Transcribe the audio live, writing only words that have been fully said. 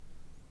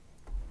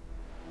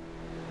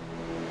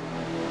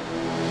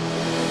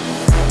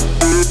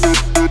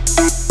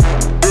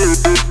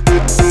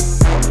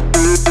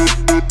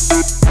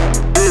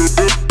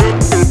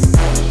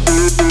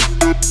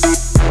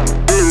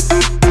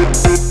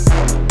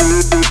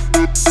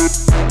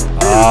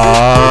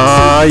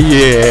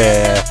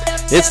yeah.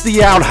 It's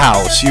the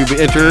Outhouse. You've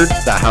entered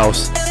the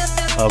house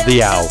of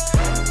the Out.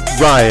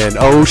 Ryan,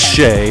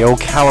 O'Shea,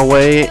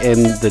 O'Calloway,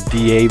 and the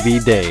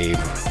DAV Dave.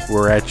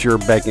 We're at your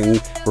beckon.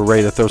 We're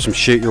ready to throw some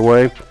shit your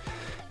way.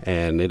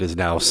 And it is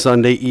now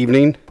Sunday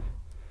evening.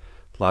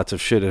 Lots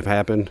of shit have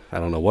happened. I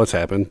don't know what's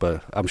happened,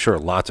 but I'm sure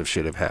lots of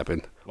shit have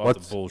happened.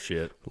 Lots of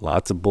bullshit.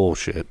 Lots of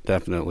bullshit,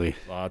 definitely.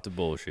 Lots of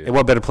bullshit. And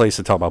what better place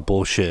to talk about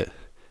bullshit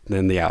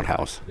than the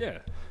Outhouse? Yeah,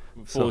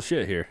 full of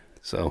shit here.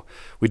 So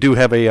we do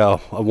have a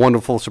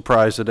wonderful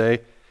surprise today.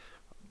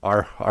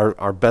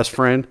 Our best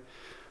friend,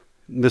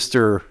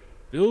 Mr.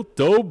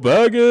 Bilto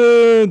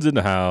Baggins in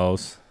the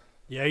house.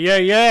 Yeah.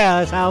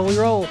 That's how we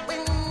roll.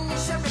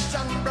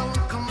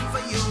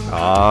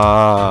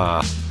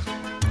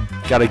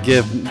 Gotta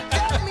give.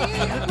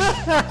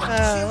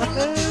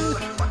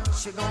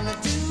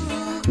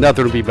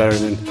 Nothing would be better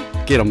than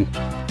get them.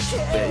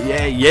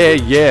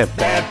 Yeah.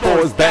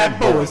 Bad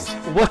boys.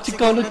 What you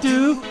gonna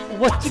do?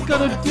 What you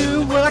gonna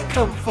do when I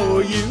come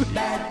for you?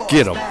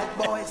 Get them.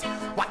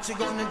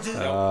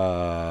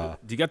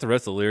 Do you got the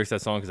rest of the lyrics to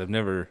that song? Because I've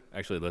never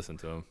actually listened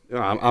to them.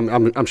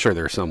 I'm sure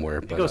they're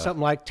somewhere. But, It goes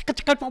something like.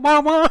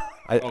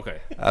 Okay.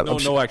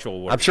 No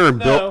actual words. I'm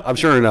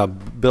sure in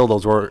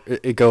Bildo's where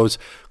it goes,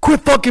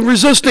 quit fucking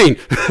resisting.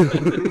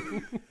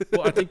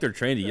 Well, I think they're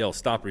trained to yell,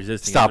 stop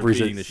resisting. Stop and they're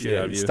beating resisting. the shit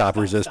out of you. Stop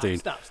resisting.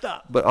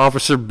 Stop. But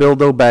Officer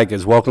Bildo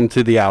Baggins, welcome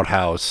to the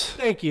Outhouse.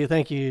 Thank you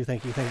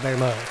very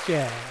much.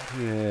 Yeah.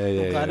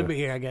 Glad to be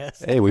here, I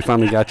guess. Hey, we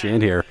finally got you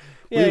in here.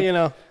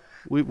 Yeah,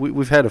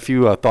 We've had a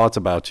few thoughts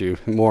about you,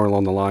 more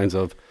along the lines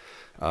of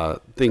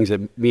things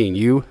that me and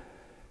you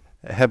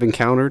have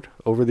encountered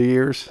over the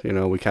years.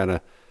 We kind of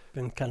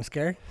been kind of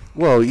scary.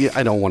 Well, yeah,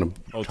 I don't want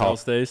to hotel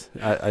stays.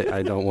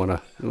 I don't want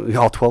to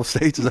all 12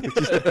 states. Is that what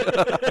you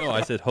said? No,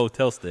 I said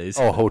hotel stays.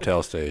 Oh,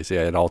 hotel stays.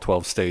 Yeah, in all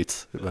 12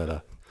 states.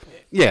 But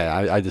yeah,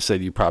 I just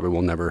said you probably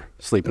will never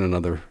sleep in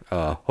another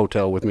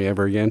hotel with me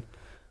ever again.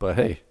 But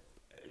hey.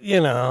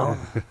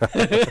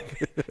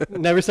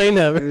 Never say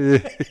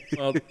never.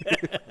 Well,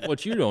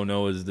 what you don't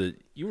know is that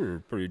you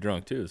were pretty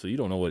drunk too, so you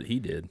don't know what he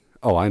did.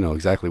 Oh, I know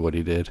exactly what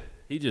he did.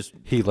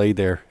 He laid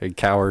there and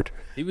cowered.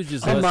 He was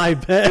just on my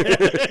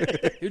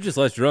bed. He was just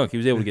less drunk. He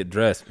was able to get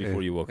dressed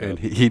before you woke up. And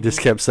he just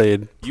kept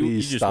saying,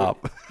 "Please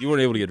stop." You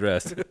weren't able to get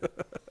dressed.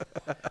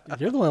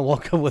 You're the one who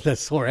woke up with a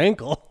sore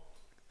ankle.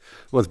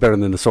 What's better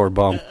than the sore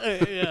bum?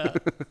 Yeah.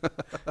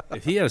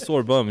 If he had a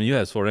sore bum and you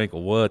had a sore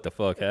ankle, what the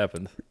fuck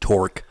happened?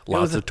 Torque.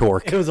 Lots of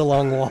torque. It was a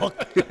long walk.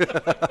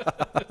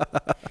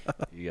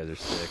 You guys are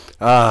sick.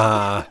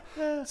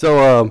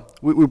 So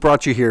we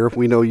brought you here.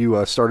 We know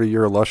you started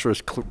your illustrious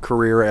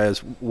career as,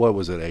 what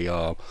was it?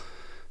 You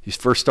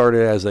first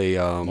started as a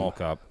mall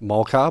cop.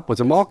 Mall cop? Was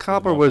it mall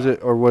cop or was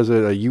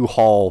it a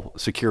U-Haul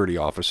security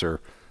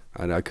officer?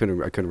 And I couldn't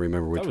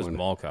remember which one. That was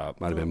mall cop.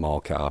 Might have been mall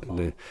cop.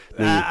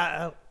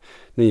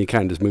 Then you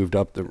kind of just moved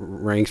up the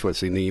ranks.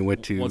 Then you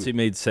went to... Once he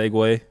made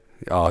Segway.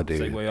 Oh,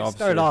 dude. Segway officer.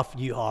 Started off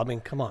U-Haul. I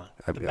mean, come on.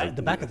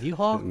 The back of the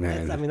U-Haul?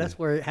 Man. That's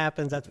where it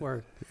happens. That's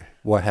where...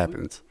 What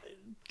happens?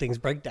 Things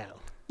break down.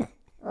 What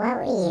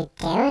were you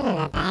doing in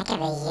the back of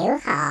the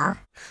U-Haul?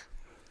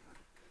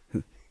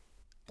 Do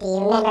you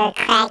remember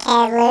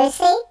Crackhead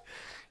Lucy?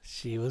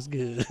 She was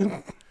good.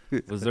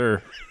 Was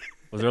there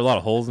a lot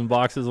of holes in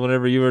boxes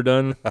whenever you were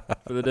done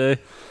for the day?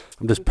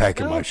 I'm just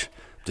packing my shit.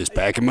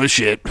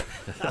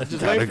 I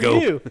just gotta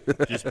go.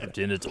 Just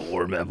pretend it's a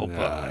warm apple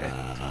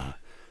pie.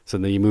 So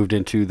then you moved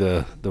into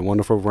the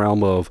wonderful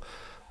realm of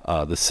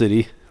the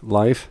city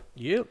life.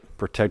 Yep.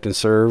 Protect and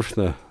serve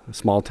the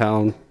small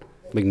town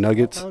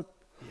McNuggets.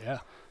 Yeah.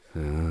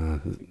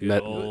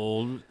 Good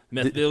old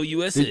Methville,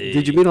 USA.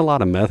 Did you meet a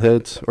lot of meth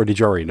heads, or did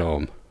you already know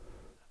them?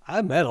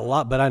 I met a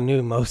lot, but I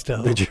knew most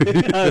of them. Did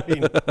you? I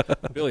mean,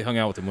 Billy hung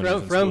out with them when he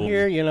was in from school.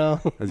 here,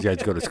 Did you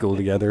guys go to school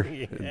together?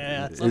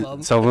 Yeah, some of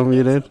them. Some of them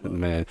you did?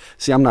 Man.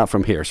 See, I'm not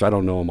from here, so I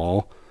don't know them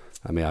all.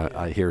 I mean,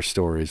 I hear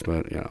stories,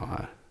 but,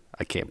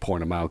 I can't point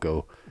them out,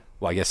 go,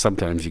 well, I guess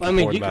sometimes you can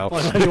point them out.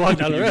 Point them out. You walk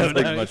down the You road.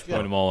 pretty much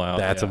point them all out.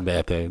 That's yeah. a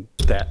bad thing.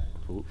 That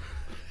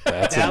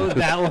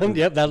one.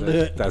 Yep, that'll do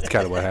it. That's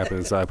kind of what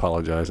happens. I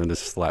apologize and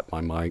just slap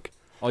my mic.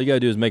 All you got to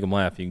do is make them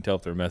laugh. You can tell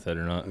if they're a meth head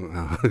or not.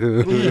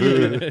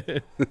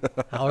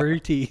 How are your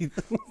teeth?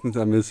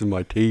 I'm missing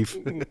my teeth.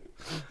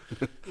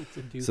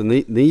 So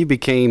then you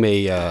became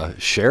a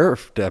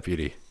sheriff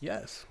deputy.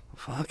 Yes.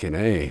 Fucking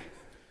A.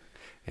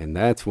 And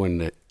that's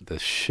when the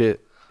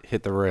shit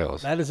hit the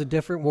rails. That is a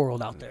different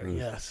world out there,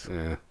 yes.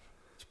 Yeah.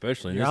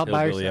 Especially in You're this out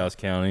by hillbilly yourself. ass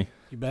county.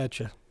 You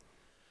betcha.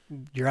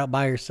 You're out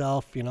by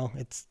yourself,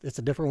 it's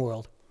a different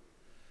world.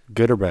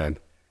 Good or bad?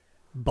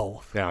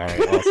 Both. Yeah, all right,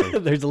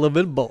 awesome. There's a little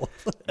bit of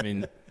both. I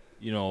mean,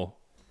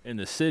 in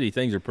the city,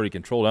 things are pretty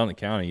controlled. Out in the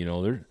county,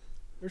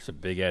 there's some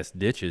big ass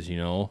ditches.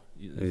 You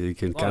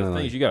can a lot kind of of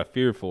things you got to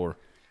fear for.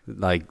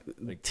 like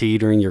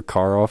teetering your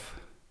car off.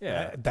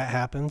 Yeah, That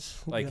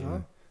happens. like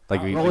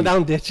rolling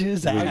down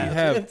ditches. That how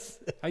happens.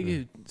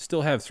 you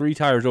still have 3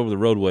 tires over the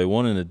roadway,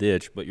 1 in a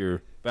ditch, but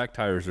your back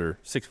tires are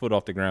 6 foot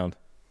off the ground.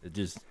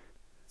 It's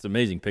an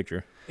amazing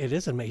picture. It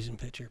is an amazing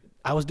picture.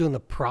 I was doing the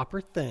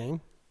proper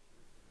thing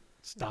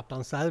stopped on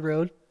the side of the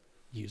road,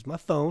 used my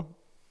phone,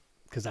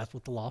 because that's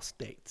what the law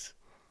states.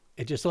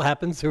 It just so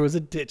happens there was a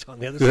ditch on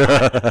the other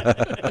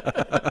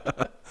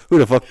side. Who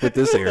the fuck put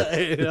this here?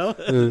 You know?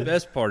 The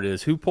best part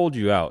is who pulled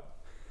you out?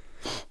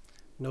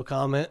 No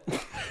comment.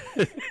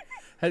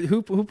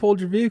 Who pulled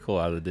your vehicle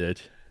out of the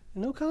ditch?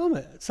 No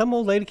comment. Some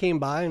old lady came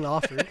by and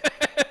offered.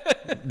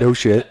 No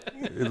shit.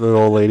 The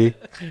old lady.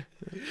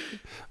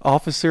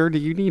 Officer, do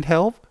you need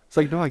help? It's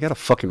like, no, I got a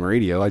fucking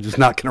radio. I'm just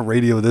not going to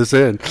radio this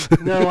in.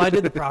 No, I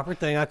did the proper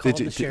thing. I called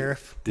the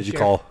sheriff. Did you The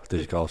call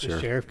the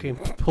sheriff sheriff? came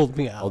pulled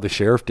me out. Oh, the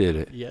sheriff did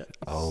it. Yeah.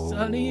 Oh.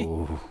 Sonny,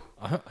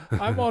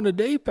 I'm on a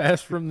day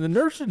pass from the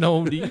nursing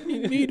home. Do you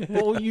need me to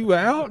pull you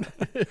out?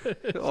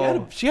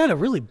 She had a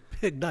really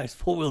big, nice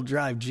four-wheel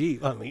drive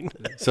Jeep. I mean,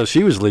 So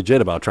she was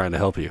legit about trying to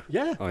help you.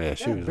 yeah. Oh, yeah,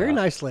 she was. very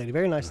nice lady.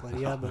 Very nice lady.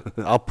 Yeah, but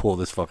I'll pull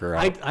this fucker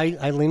out.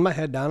 I leaned my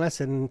head down. I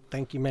said,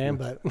 "Thank you, ma'am,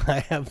 but I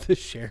have the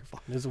sheriff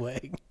on his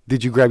way."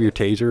 Did you grab your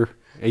taser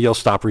and yell,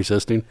 "Stop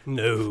resisting"?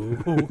 No.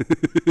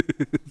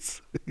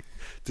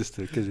 Just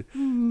because.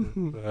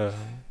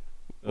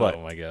 What?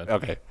 Oh my god.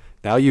 Okay.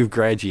 Now you've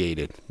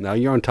graduated. Now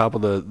you're on top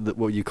of the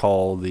what you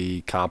call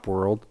the cop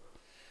world.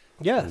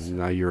 Yes.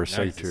 Now you're a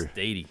Now he's a secretary.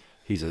 statey.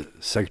 He's a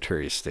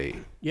secretary of state.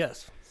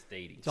 Yes.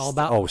 Statey. It's all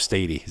about Oh,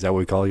 statey. Is that what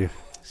we call you?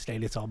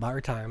 state. It's all about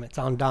retirement. It's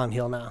on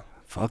downhill now.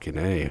 Fucking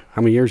A.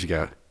 How many years you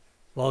got?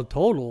 Well,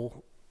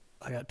 total,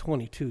 I got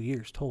 22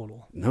 years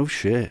total. No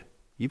shit.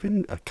 You've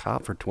been a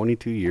cop for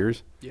 22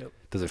 years? Yep.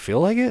 Does it feel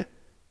like it?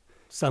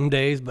 Some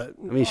days, but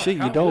I mean, shit,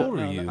 how you don't. old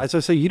are you? As I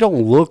say, you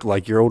don't look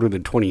like you're older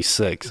than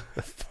 26.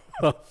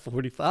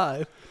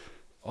 45.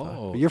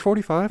 Oh, You're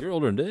 45? you're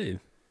older than Dave.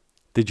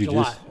 Did you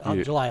July.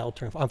 just. July, I'll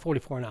turn. I'm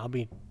 44 now. I'll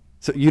be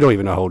So you don't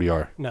even know how old you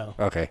are? no.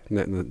 Okay.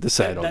 This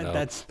I don't know.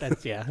 That's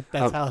yeah.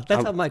 That's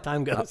how my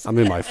time goes. I'm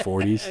in my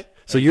 40s.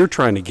 So you're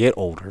trying to get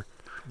older.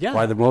 Yeah.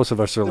 Why the most of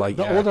us are like,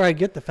 the yeah. older I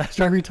get, the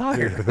faster I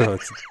retire.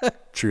 That's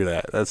true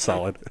that. That's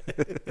solid.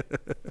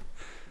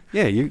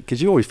 Yeah,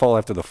 because you always fall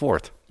after the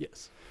fourth.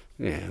 Yes.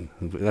 Yeah,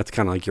 that's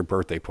kind of like your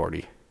birthday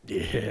party.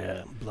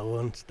 Yeah,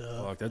 blowing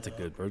stuff. Fuck, that's a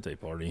good birthday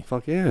party.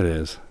 Fuck yeah, it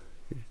is.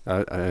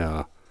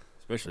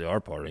 Especially our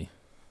party.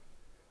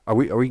 Are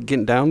we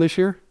getting down this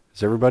year?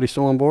 Is everybody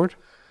still on board?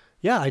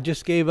 Yeah, I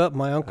just gave up.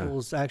 My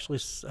uncle's actually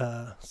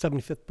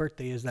 75th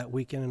birthday is that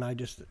weekend, and I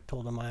just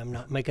told him I am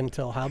not making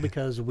until how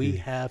because we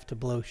have to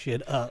blow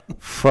shit up.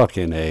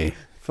 Fucking A.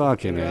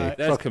 Fucking A. Right.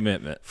 That's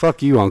commitment.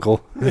 Fuck you,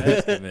 uncle.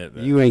 That's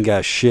commitment. You ain't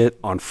got shit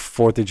on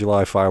 4th of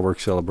July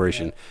fireworks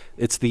celebration.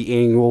 It's the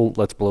annual,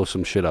 let's blow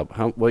some shit up.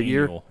 What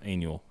year?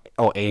 Annual.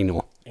 Oh,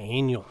 annual.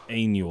 Annual.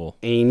 Annual.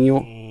 Annual?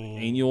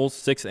 Annual.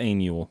 6th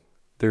annual.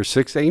 There's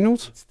 6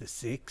 annuals? It's the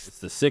sixth It's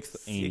the 6th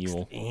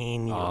annual.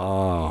 annual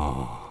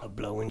Oh. of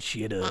blowing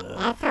shit up.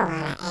 That's a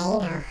lot of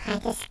anal. I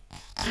just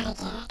gotta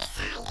get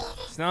excited.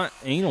 It's not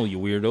anal, you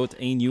weirdo. It's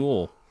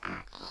annual.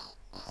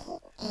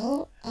 Anal?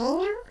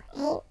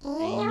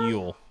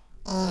 Annual.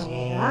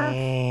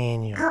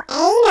 Annual.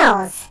 Oh,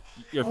 anals.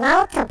 You're,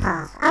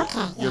 Multiple.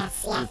 Okay,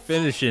 yes, you're yes.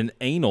 finishing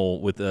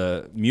anal with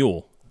a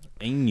mule.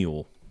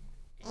 Annual.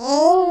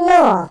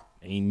 Anal.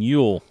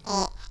 Annual.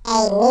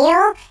 A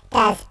mule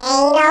does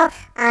anal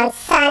on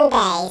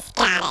Sundays.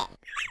 Got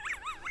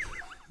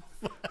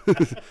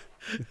it.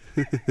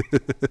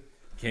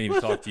 Can't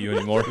even talk to you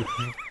anymore.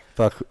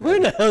 Fuck. Where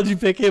the hell did you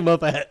pick him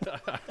up at?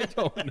 I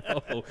don't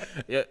know.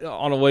 Yeah,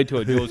 on the way to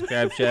a Joe's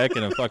Crab Shack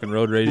and a fucking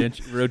road rage.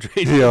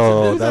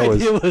 Yo, that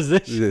was It was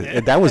this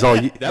shit. that was all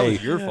you. That was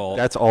hey, your fault.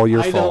 That's all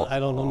your I don't- fault. I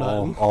don't know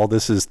nothing. All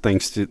this is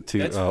thanks to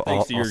That's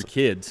thanks to your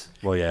kids.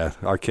 well, yeah,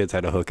 our kids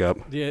had to hook up.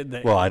 Yeah,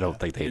 Well, I don't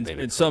think they And, did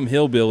and it. some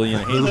hillbilly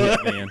and a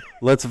handicap man.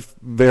 Let's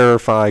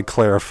verify,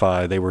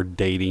 clarify. They were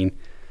dating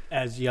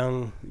as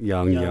young.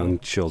 young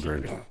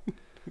children.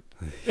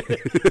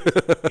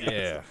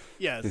 Yeah.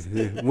 Yes.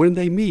 When did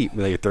they meet?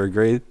 Were they third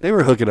grade? They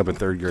were hooking up in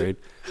third grade.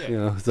 You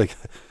know, it's like,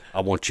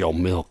 I want your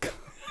milk.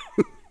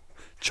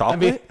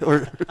 Chocolate?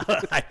 Or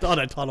I thought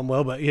I taught him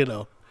well, but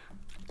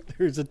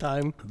there's a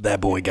time.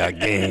 that boy got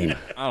game.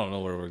 I don't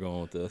know where we're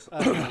going with this.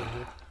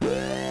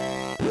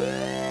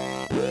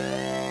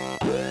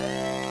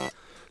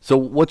 So,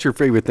 what's your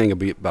favorite thing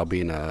about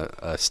being a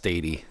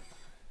statey?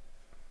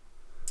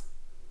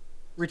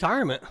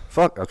 Retirement.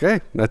 Fuck.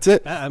 Okay, that's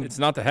it. It's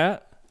not the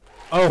hat.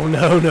 Oh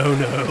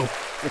no.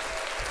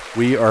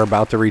 We are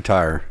about to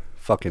retire.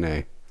 Fucking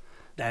A.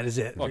 That is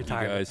it. Fuck you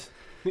Retirement. guys.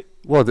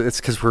 Well, it's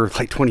because we're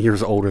like 20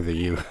 years older than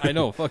you. I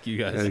know. Fuck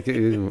you I guys.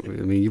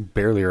 mean, you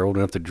barely are old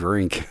enough to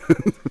drink.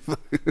 I'm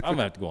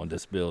gonna have to go on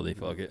disability.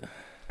 Fuck it.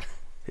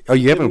 Oh,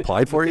 you haven't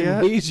applied for it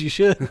yet? Please, you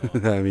should.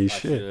 I mean, I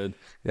shit. should.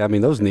 Yeah, I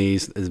mean, those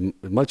knees, as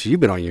much as you've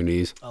been on your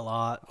knees, A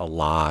lot. a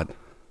lot.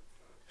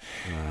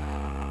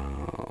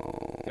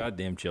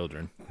 Goddamn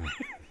children.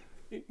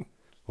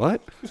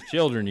 What?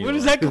 Children. You What know.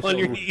 does that go on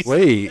your knees?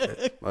 Wait,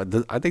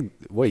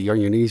 wait, you're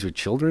on your knees with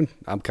children?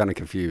 I'm kind of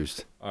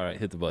confused. All right,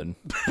 hit the button.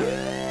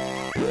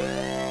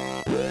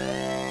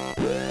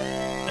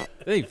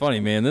 It ain't funny,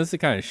 man. This is the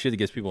kind of shit that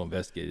gets people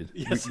investigated.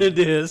 Yes, it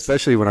is.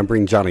 Especially when I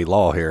bring Johnny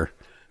Law here.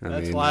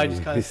 That's why I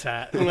just kind of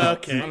sat.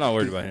 Okay. I'm not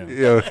worried about him.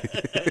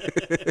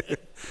 Yeah.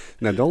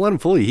 Now, don't let him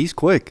fool you. He's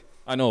quick.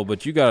 I know,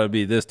 but you got to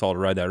be this tall to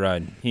ride that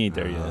ride. He ain't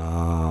there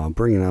yet.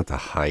 Bringing out the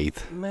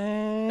height.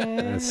 Man,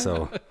 That's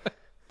so.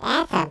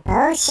 That's a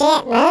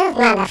bullshit move,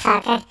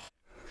 motherfucker.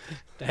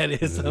 that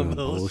is some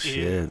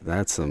bullshit.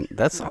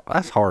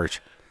 That's harsh.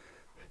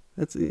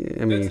 That's.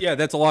 I mean,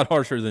 That's a lot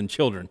harsher than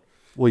children.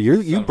 well,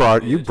 you Son of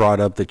a brought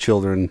up the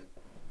children.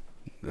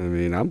 I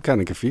mean, I'm kind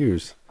of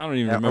confused. I don't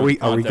even Are remember. we the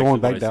context going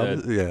of back what I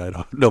down? said. Yeah, I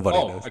don't, nobody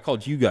Oh, knows. I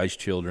called you guys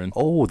children.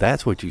 Oh,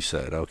 that's what you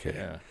said. Okay.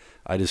 Yeah.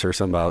 I just heard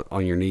something about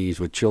on your knees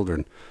with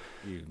children,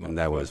 You and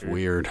that was motherfucker.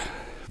 weird,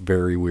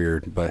 very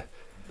weird. But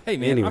Hey,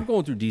 man, Anyway. I'm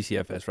going through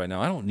DCFS right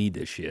now. I don't need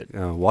this shit.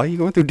 why are you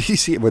going through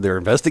DC? Where they're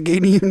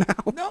investigating you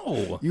now?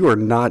 No. You are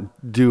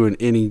not doing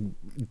any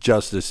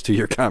justice to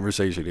your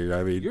conversation here.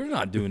 I mean, You're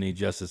not doing any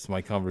justice to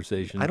my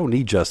conversation. I don't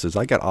need justice.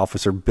 I got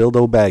Officer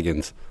Bildo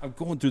Baggins. I'm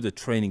going through the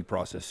training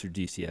process through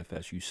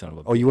DCFS, you son of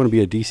a Oh, you want to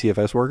be a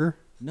DCFS worker?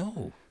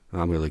 No.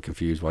 I'm really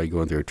confused. Why are you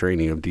going through a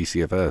training of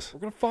DCFS? We're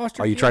going to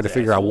foster Are you trying to kids,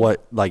 figure out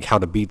asshole. how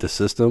to beat the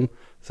system?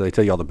 So they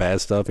tell you all the bad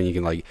stuff, and you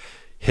can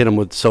hit them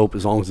with soap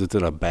as long as it's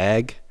in a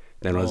bag.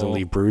 Then it doesn't No.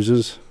 leave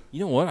bruises.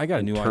 You know what? I got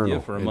a new Internal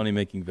idea for a and-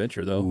 money-making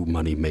venture, though. Ooh,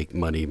 money make.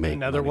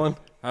 Another money. one.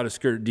 How to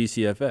skirt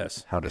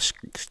DCFS. How to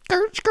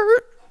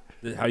skirt.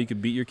 How you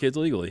could beat your kids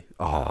legally.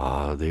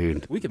 Oh,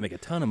 dude. We could make a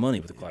ton of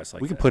money with a class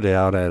like We that. could put it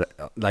out at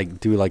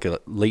do a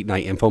late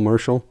night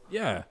infomercial.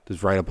 Yeah.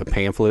 Just write up a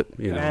pamphlet.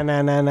 You know.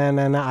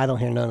 Nah. I don't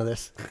hear none of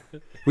this.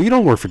 Well, you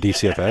don't work for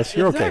DCFS.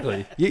 You're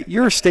Exactly. okay.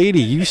 You're a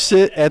statey. You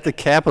sit at the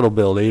Capitol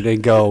building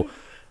and go,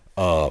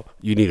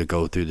 you need to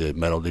go through the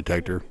metal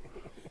detector.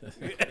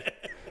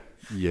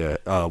 Yeah.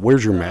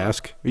 Where's your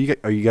mask?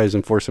 Are you guys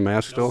enforcing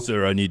masks still?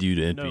 Sir, I need you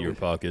to empty No. your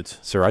pockets.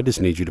 Sir, I just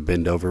need you to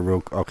bend over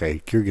real.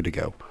 Okay, you're good to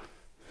go.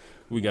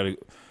 I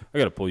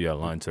gotta pull you out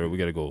of line, sir. We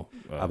gotta go.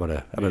 I'm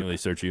gonna- manually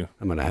search you.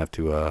 I'm gonna have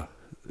to.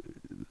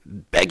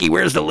 Becky,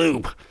 where's the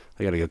lube?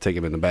 I gotta go take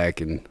him in the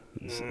back and.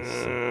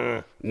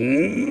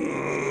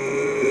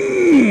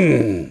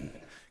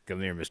 Come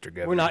here, Mr.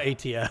 Governor. We're not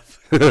ATF.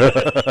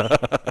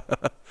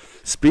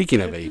 Speaking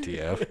of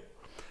ATF,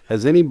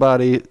 has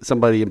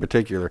somebody in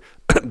particular,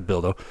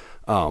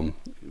 Bildo,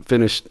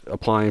 finished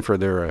applying for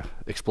their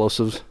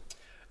explosives?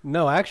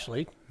 No,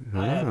 actually,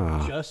 I Ah.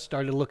 have just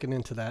started looking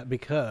into that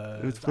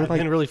because we're I've like-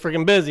 been really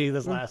freaking busy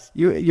this last.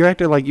 You're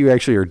acting like you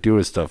actually are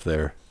doing stuff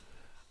there.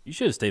 You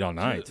should have stayed all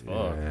night.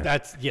 Fuck.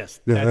 That's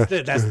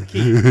the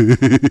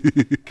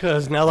key.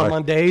 Because now that I'm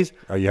on days,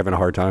 Are you having a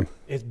hard time?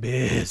 it's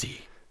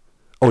busy.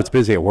 Oh, it's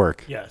busy at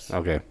work. Yes.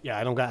 Okay. Yeah,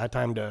 I don't got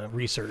time to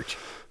research.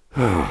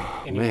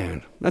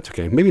 Man, that's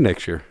okay. Maybe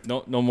next year.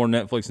 No more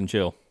Netflix and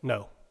chill.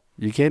 No,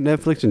 You can't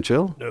Netflix and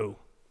chill. no.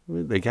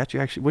 They got you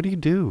actually. What do you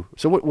do?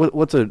 So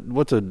what's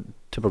a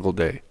typical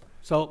day?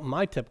 So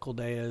my typical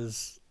day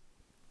is,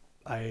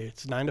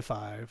 it's 9 to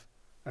 5,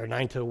 or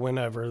 9 to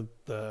whenever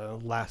the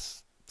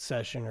last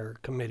session or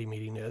committee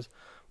meeting is.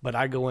 But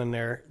I go in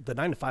there. The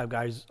 9 to 5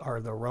 guys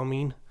are the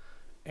roaming,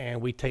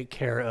 and we take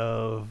care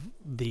of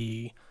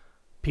the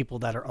people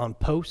that are on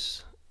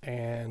posts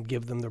and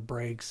give them their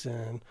breaks,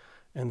 and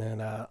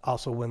then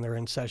also when they're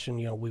in session,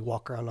 we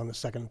walk around on the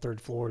second and third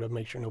floor to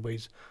make sure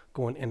nobody's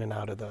going in and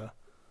out of the.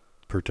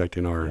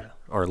 Protecting our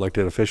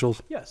elected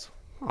officials. Yes.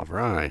 All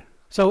right.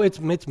 So it's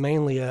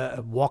mainly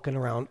walking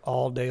around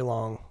all day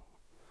long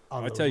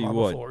on I those tell you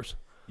marble what. floors.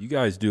 You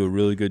guys do a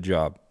really good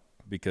job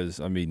because,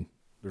 I mean,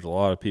 there's a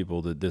lot of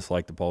people that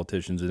dislike the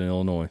politicians in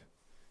Illinois,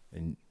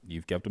 and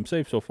you've kept them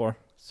safe so far.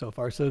 So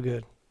far, so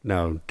good.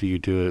 Now, do you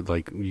do it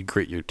like you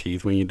grit your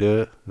teeth when you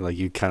do it? Like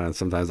you kind of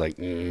sometimes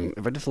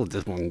if I just let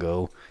this one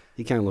go,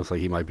 he kind of looks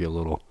like he might be a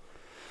little.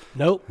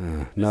 Nope.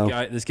 No,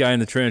 This guy in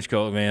the trench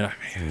coat, man,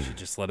 I should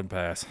just let him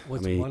pass. I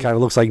What's mean, he one, kind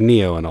of looks like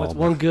Neo and all. what's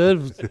one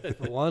good?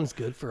 One's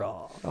good for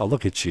all. Oh,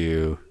 look at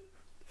you.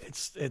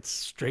 It's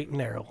straight and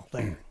narrow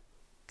there.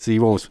 See,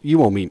 you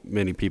won't meet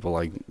many people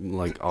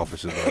like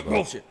officers.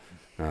 Bullshit.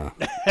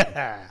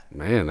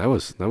 Man, that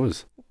was That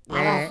was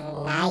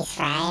nice,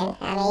 Ryan.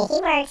 I mean,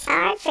 he works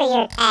hard for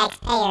your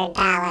taxpayer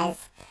dollars.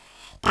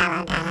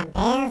 Dollar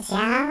bills,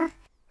 y'all.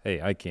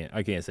 Hey, I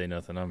can't say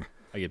nothing.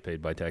 I get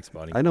paid by tax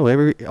body. I know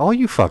all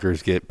you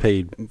fuckers get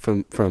paid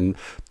from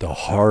the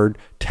hard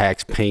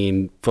tax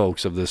paying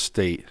folks of this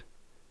state.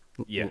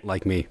 Yeah.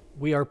 Like me.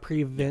 We are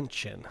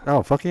prevention.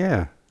 Oh, fuck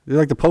yeah. You're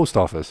like the post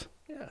office.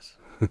 Yes.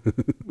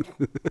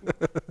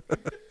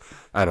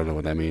 I don't know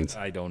what that means.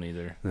 I don't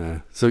either.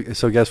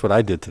 So guess what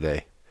I did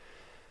today?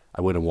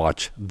 I went and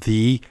watched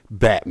The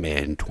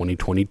Batman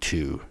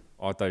 2022.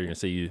 Oh, I thought you were gonna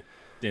say you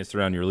danced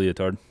around your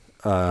leotard.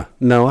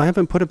 No, I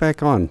haven't put it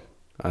back on.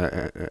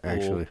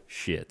 Actually, Oh,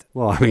 shit.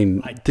 well, I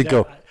mean, I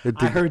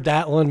heard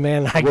that one,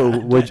 man.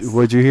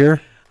 What'd you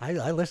hear?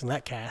 I listened to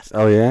that cast.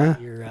 Oh yeah.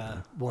 Your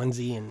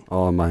onesie and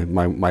Oh my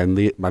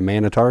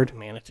manitard.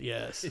 man,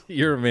 yes.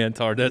 You're a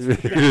mantard. That's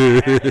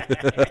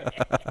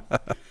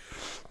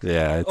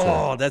Yeah. It's,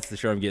 oh, that's the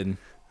shirt I'm getting.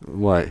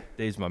 what?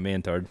 Dave's my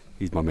mantard.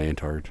 He's my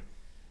mantard.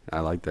 I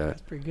like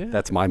that. Pretty good.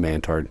 That's my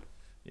mantard.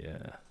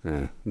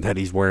 Yeah. that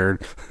he's wearing.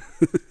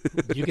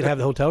 You can have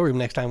the hotel room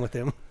next time with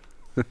him.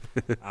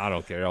 I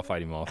don't care. I'll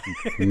fight him off.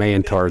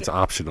 Mantard's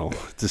optional,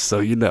 just so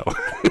you know.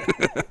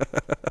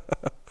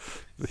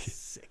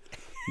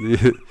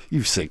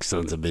 You sick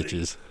sons of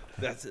bitches.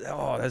 That's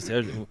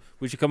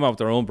we should come up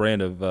with our own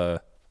brand of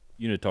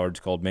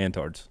unitards called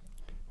mantards.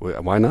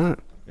 Why not?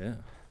 Yeah.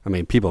 I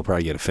mean, people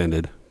probably get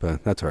offended,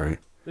 but that's all right.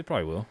 They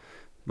probably will.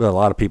 But a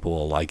lot of people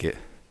will like it,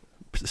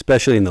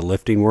 especially in the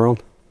lifting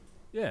world,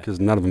 Yeah. because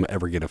none of them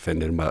ever get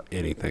offended about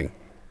anything.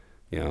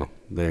 You know,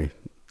 they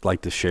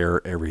like to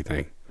share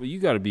everything. Well, you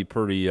got to be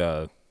pretty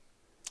rock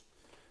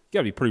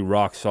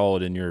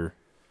solid in your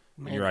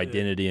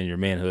identity and your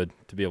manhood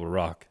to be able to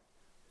rock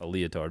a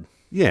leotard.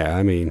 Yeah,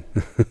 I mean,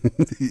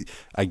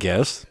 I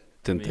guess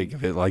didn't think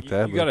of it like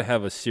that. You but- got to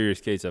have a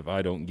serious case of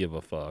I don't give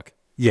a fuck.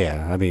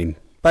 Yeah, I mean,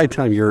 by the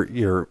time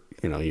you're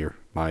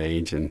my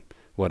age and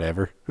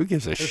whatever, who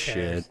gives a Who shit?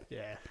 cares?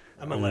 Yeah.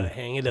 I'm going to let it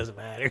hang. It doesn't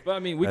matter. But I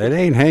mean, It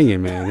ain't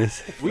hanging, man.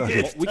 It's, we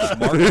could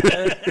market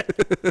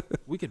that.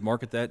 We could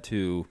market that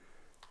to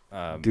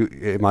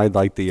am I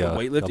like the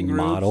weightlifting the groups.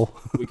 model?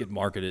 We could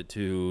market it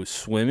to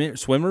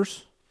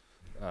swimmers.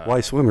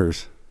 Why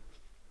swimmers?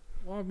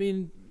 Well, I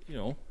mean,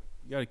 you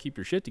got to keep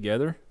your shit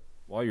together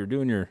while you're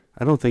doing your.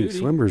 I don't think Duty.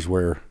 swimmers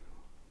wear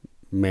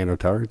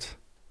manotards.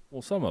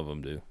 Well, some of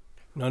them do.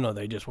 No,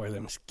 they just wear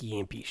them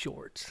skimpy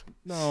shorts.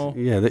 No.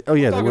 Yeah, they I'm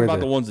wear talking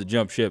about the ones that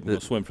jump ship and go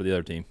swim for the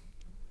other team.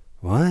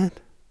 What?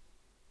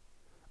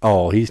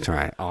 Oh, he's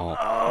trying. Oh,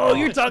 Oh,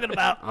 you're talking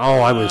about.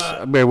 I was.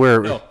 I mean,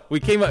 we're. No, we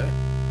came up.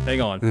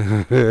 Hang on.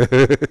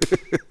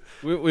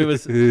 we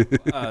was there's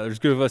a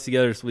group of us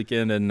together this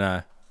weekend,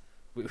 and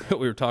we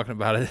were talking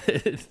about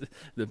it.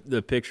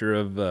 the picture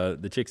of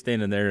the chick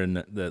standing there and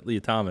the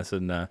Leah Thomas,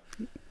 and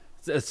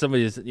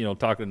somebody's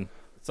talking.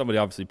 Somebody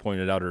obviously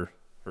pointed out her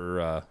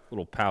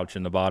little pouch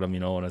in the bottom,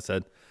 and I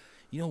said,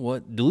 you know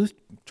what, Duluth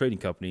Trading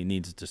Company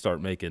needs to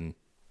start making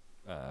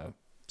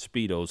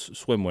Speedos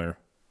swimwear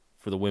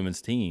for the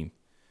women's team.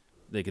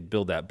 They could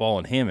build that ball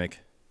and hammock.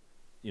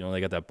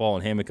 They got that ball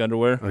and hammock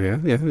underwear. Oh yeah.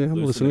 I'm Loose in the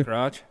listening.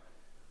 crotch.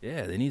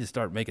 Yeah, they need to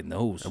start making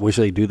those I wish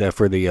they do that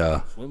for the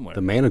swimwear.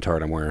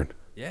 manotard I'm wearing.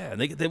 Yeah,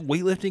 and they get that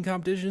weightlifting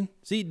competition.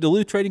 See,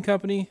 Duluth Trading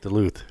Company.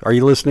 Duluth. Are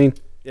you listening?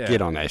 Yeah.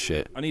 Get on that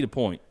shit. I need a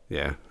point.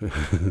 Yeah.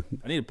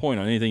 I need a point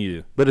on anything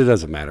you do. But it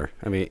doesn't matter.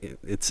 I mean,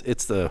 it's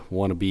the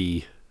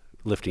wannabe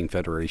lifting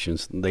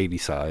federations. They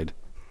decide.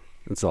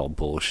 It's all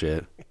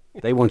bullshit.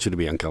 They want you to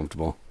be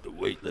uncomfortable. The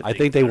weightlifting I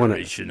think they wanna-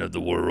 federation of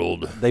the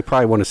world. They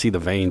probably want to see the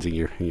veins in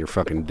your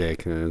fucking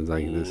dick. And it's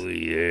like this. Oh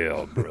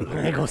yeah, brother.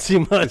 I ain't going to see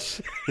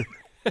much.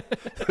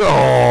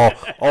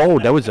 Oh,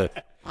 that was a.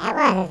 That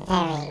wasn't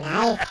very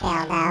nice,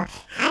 Bildo.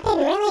 I've been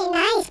really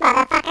nice,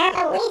 motherfucker,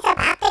 but we's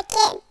about to get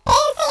busy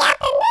up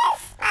in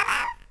this,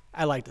 mother.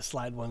 I like to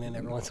slide one in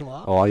every once in a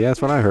while. Oh yeah,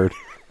 that's what I heard.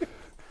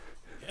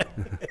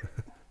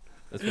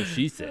 That's what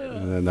she said.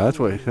 And that's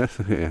what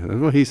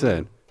he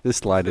said.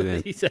 Just slide it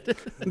in. He said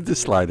it.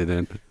 Just slide it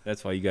in.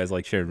 That's why you guys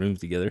like sharing rooms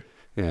together.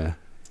 Yeah,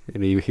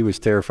 and he was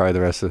terrified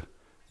the rest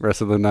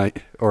of the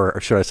night, or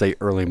should I say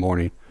early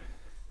morning.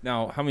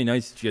 Now, how many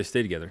nights did you guys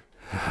stay together?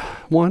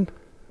 One.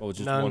 Oh,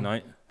 just None. one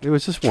night? It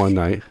was just one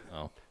night.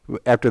 Oh,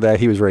 After that,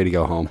 he was ready to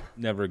go home.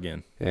 never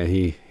again. And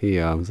he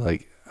was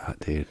like,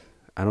 dude,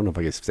 I don't know if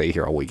I can stay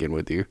here all weekend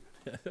with you.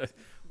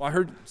 Well, I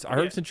heard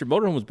since your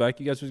motorhome was back,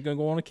 you guys was gonna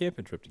go on a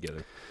camping trip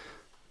together.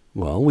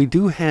 Well, we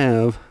do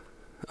have,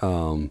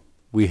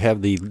 we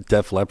have the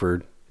Def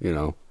Leppard,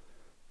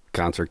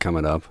 concert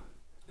coming up.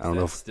 I don't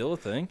know if still a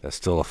thing. that's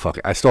still a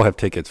fucking. I still have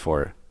tickets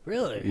for it.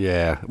 Really?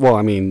 Yeah. Well,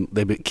 I mean,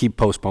 keep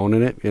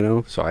postponing it,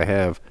 So I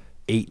have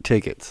 8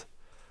 tickets.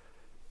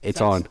 It's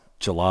on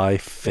July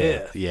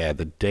 5th. Yeah,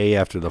 the day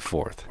after the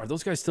 4th. Are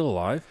those guys still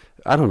alive?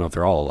 I don't know if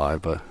they're all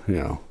alive, but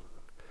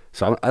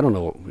So I don't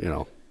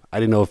know. I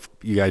didn't know if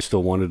you guys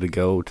still wanted to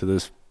go to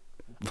this.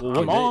 Well,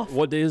 I'm off.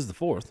 What day is the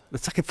 4th?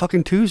 It's like a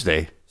fucking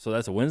Tuesday. So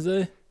that's a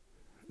Wednesday.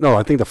 No,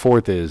 I think the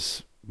 4th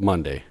is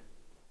Monday,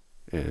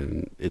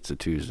 and it's a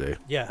Tuesday.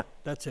 Yeah,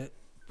 that's it.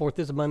 4th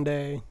is a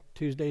Monday.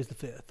 Tuesday's the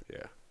 5th.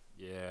 Yeah.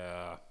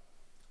 Yeah.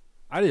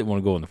 I didn't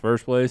want to go in the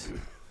first place.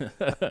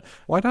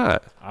 Why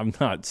not? I'm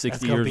not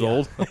 60 gonna years be a-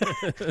 old.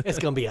 It's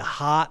going to be a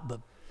hot but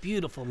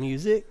beautiful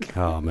music.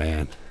 Oh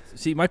man.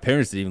 See, my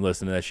parents didn't even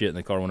listen to that shit in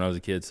the car when I was a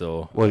kid,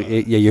 so Well,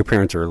 yeah, your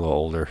parents are a little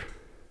older.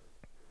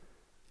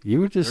 You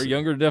were just they're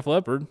younger than Def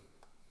Leppard.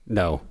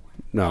 no.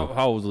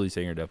 How old was the lead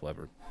singer of Def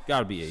Leppard?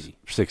 Gotta be 80.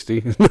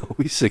 60. No,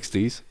 he's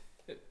 60s.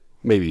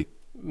 Maybe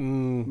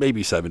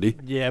 70.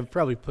 Yeah,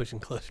 probably pushing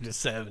closer to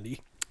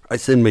 70. I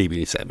said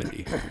maybe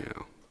 70.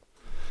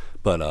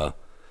 But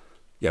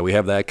yeah, we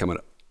have that coming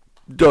up.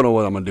 Don't know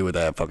what I'm gonna do with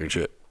that fucking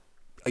shit.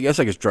 I guess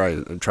I could try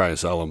and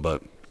sell them,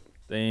 but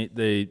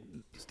They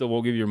still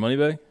won't give you your money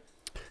back?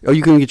 oh,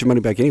 you can get your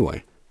money back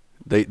anyway.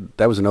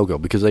 That was a no go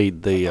because they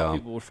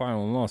People were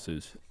filing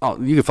lawsuits. oh,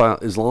 you can file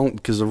as long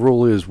because the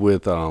rule is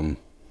with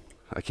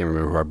I can't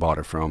remember who I bought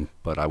it from,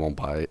 but I won't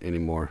buy it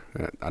anymore.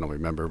 I don't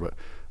remember,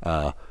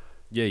 but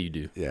Yeah, you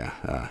do.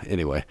 yeah.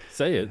 Anyway,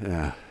 Say it.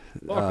 yeah.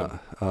 Fuck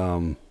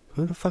 'em.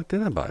 Who the fuck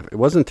did I buy? It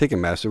wasn't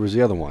Ticketmaster. It was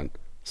the other one.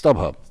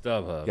 StubHub.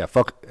 StubHub. Yeah,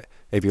 fuck.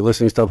 If you're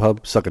listening to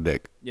StubHub, suck a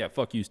dick. Yeah,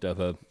 fuck you,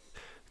 StubHub.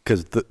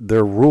 Because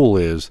their rule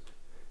is,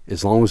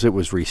 as long as it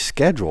was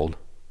rescheduled,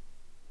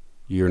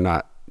 you're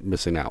not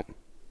missing out.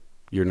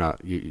 You're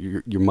not.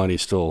 Your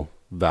money's still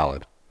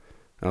valid.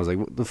 And I was like,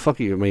 what the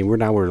fuck? I mean, we're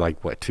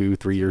like what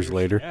 2-3 years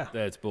later. Yeah.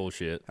 That's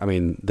bullshit. I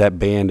mean, that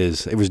band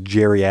it was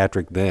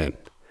geriatric then.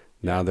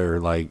 Now they're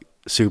like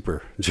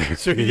super.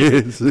 So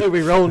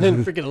we rolling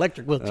in freaking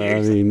electric I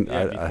wheelchairs. mean,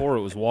 Yeah, before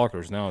it was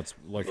walkers. Now it's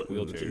electric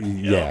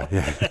wheelchairs.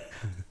 yeah.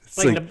 It's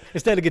Playing like,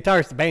 instead of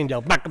guitars, the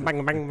banjo. Bang,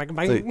 bang, bang, bang,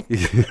 bang.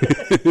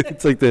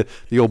 it's like the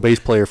old bass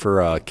player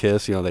for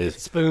Kiss. You know, they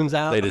Spoons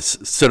out.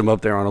 just sit him up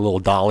there on a little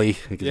dolly.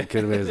 Yeah.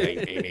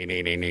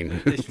 Yeah,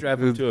 They strap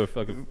him to a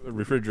fucking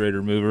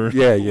refrigerator mover.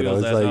 you know, Wheels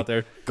it's ass like, out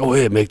there. go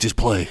ahead, make this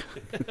play.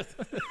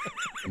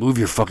 Move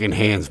your fucking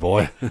hands,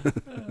 boy.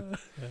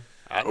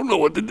 I don't know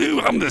what to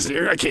do. I'm just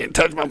here. I can't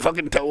touch my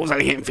fucking toes.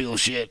 I can't feel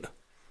shit.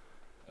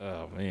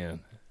 Oh man.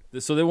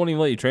 So they won't even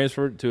let you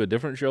transfer it to a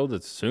different show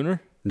that's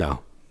sooner?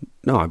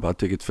 No, I bought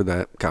tickets for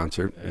that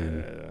concert,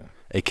 and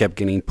it kept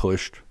getting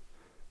pushed.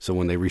 So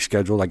when they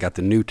rescheduled, I got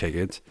the new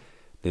tickets.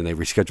 Then they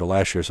rescheduled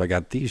last year, so I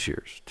got these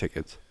year's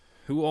tickets.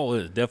 Who all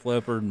is? Def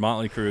Leppard,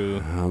 Motley Crue.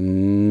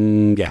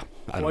 Yeah.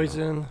 I don't know.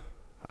 Poison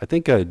I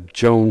think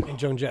Joan and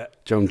Joan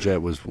Jett.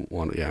 Jett was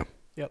one. Yeah.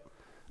 Yep.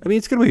 I mean,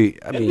 it's gonna be.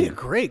 It'd be a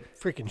great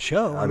freaking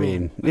show. I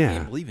mean, I yeah.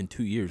 can't believe in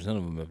 2 years none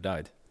of them have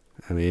died.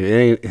 I mean, it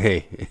ain't,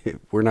 hey,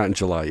 we're not in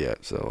July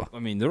yet, so I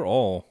mean, they're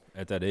all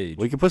at that age.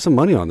 we can put some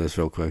money on this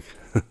real quick.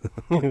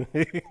 I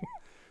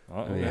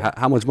mean,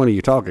 how much money are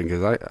you talking?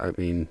 Because I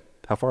mean,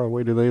 how far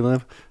away do they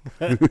live?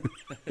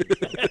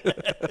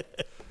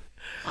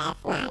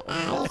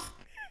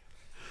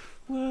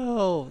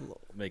 well,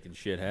 Making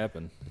shit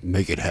happen.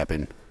 Make it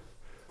happen.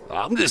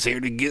 I'm just here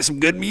to get some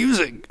good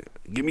music.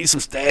 Give me some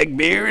Stag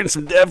beer and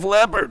some Def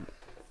Leppard.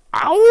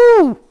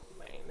 Ow!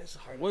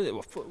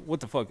 What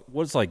the fuck?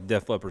 What's like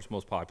Def Leppard's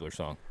most popular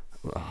song?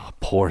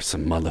 Pour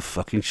some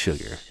motherfucking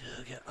sugar.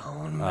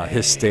 on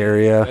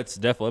Hysteria. That's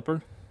Def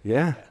Leppard?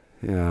 Yeah.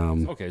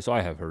 Okay, so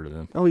I have heard of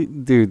them. Oh,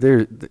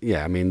 dude,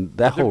 yeah. I mean,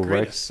 that their whole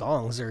greatest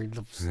songs are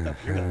the stuff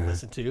you're gonna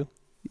listen to.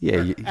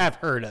 Yeah, I've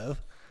heard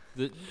of.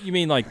 You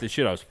mean like the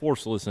shit I was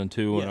forced to listen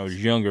to when I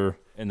was younger,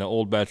 and the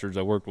old bastards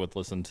I worked with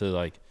listened to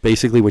like.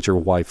 basically what your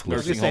wife I was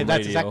listens. gonna say home that's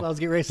radio. exactly what I was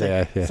getting ready to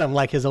say. Yeah. Something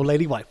like his old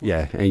lady wife.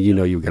 Yeah, and you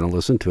know you're gonna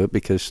listen to it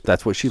because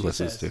that's what she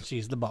listens to. Says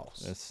she's the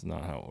boss. That's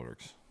not how it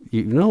works.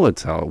 You know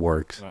it's how it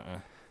works. Uh-uh.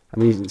 I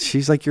mean,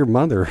 she's like your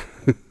mother.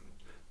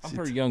 I'm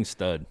her young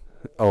stud.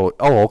 Oh,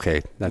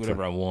 okay. Do That's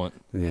whatever I want.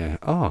 yeah.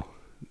 Oh,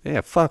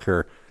 yeah. Fuck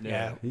her.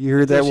 Yeah. You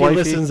heard that, She wifey?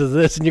 listens to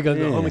this, and you're gonna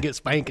go home Yeah. and get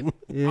spanking.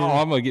 Oh,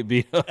 I'm gonna get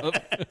beat up.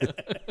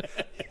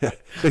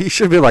 You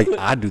should be like,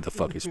 I do the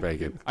fucking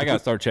spanking. I gotta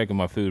start checking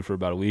my food for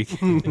about a week.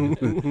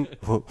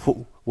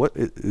 What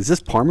is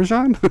this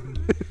Parmesan?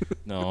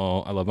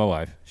 No, I love my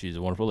wife. She's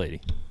a wonderful lady.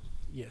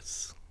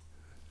 Yes,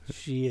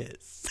 she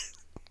is.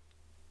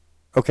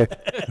 Okay.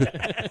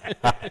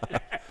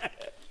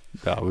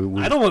 No,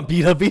 I don't want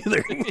beat up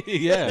either.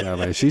 yeah,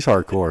 man, she's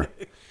hardcore.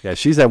 Yeah,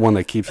 she's that one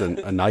that keeps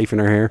a knife in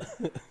her hair,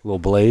 a little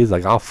blaze.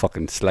 Like, I'll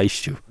fucking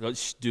slice you.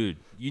 Dude,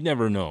 you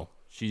never know.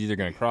 She's either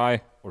gonna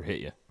cry or hit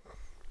you.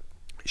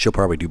 She'll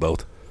probably do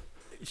both.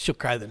 She'll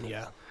cry then,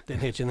 yeah. Then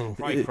hit you, and then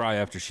Probably cry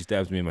after she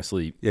stabs me in my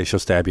sleep. Yeah, she'll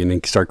stab you and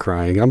then start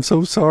crying. I'm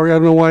so sorry. I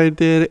don't know why I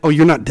did it. Oh,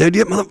 you're not dead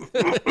yet, mother.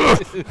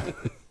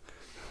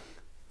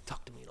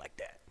 talk to me like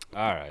that.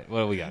 All right, what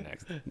do we got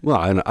next? Well,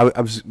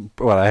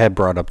 I had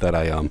brought up that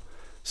I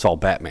saw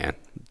Batman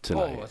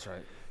tonight. Oh, that's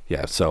right.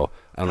 Yeah, so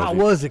I don't know. How if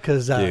you- was it?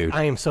 Because Dude.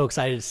 I am so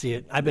excited to see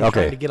it. I've been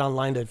Okay. trying to get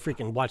online to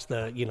freaking watch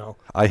the,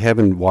 I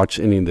haven't watched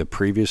any of the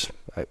previous.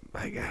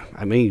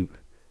 I mean,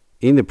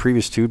 in the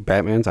previous two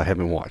Batmans, I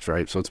haven't watched.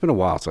 Right, so it's been a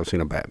while since I've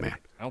seen a Batman.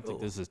 I don't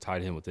think this has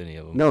tied him with any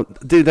of them. No,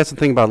 dude, that's the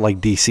thing about like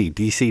DC.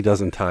 DC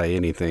doesn't tie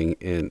anything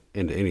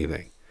into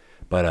anything,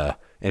 but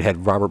it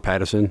had Robert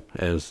Pattinson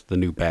as the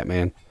new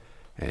Batman,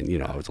 and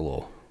I was a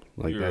little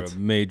like You're that's a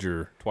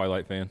major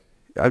Twilight fan.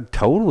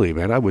 totally,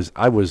 man. I was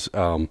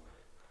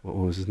what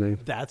was his name?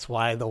 that's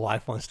why the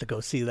wife wants to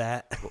go see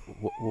that.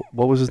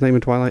 What was his name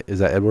in Twilight? Is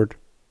that Edward?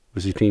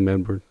 Was he Team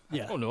Edward?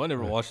 Yeah. Oh no, I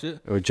never watched it.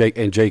 Or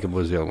Jacob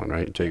was the other one,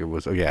 right? Jacob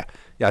was. Oh yeah,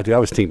 dude. I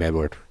was Team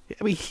Edward.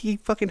 I mean, he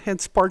fucking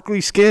had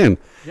sparkly skin,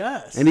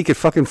 Yes. and he could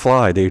fucking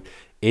fly, dude.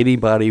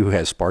 Anybody who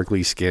has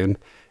sparkly skin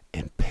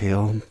and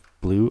pale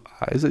blue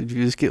eyes that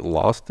you just get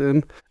lost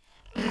in.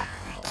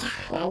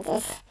 I'm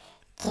just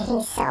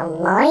getting so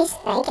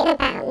moist thinking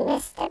about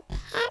Mr.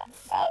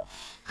 Pattinson.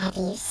 Have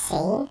you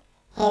seen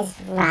his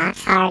rock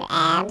hard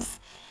abs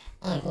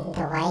and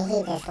the way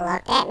he just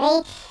looked at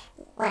me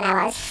when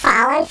I was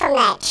falling from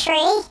that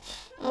tree?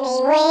 And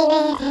he went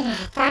in and I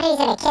thought he was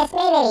gonna kiss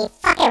me, then he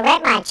fucking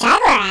ripped my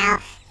jugular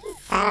out.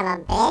 Son of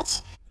a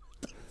bitch.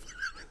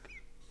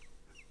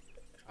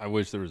 I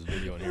wish there was a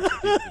video in here so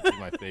people could see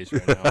my face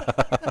right now.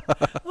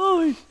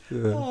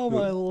 Oh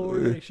my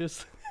Lord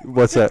gracious.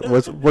 What's that?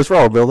 What's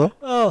wrong, Bill? Though?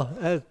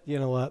 Oh, you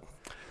know what?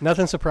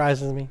 Nothing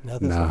surprises me.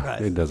 Nothing Nah,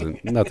 surprises it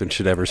doesn't. Nothing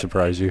should ever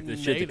surprise you. The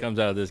shit that comes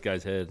out of this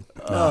guy's head.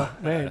 Oh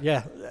man,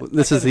 yeah.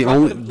 This is the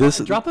only. This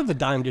Drop of a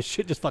dime, just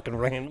shit, just fucking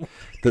random.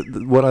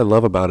 what I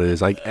love about it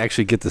is I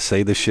actually get to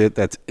say the shit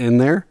that's in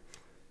there.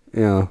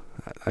 You know,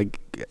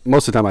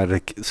 most of the time I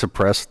had to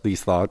suppress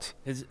these thoughts.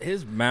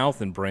 His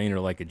mouth and brain are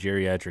like a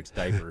geriatric's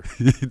diaper.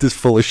 Just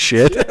full of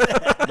shit.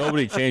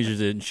 Nobody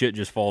changes it, and shit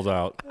just falls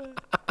out.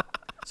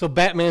 So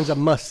Batman's a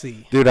must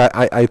see. Dude,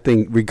 I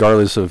think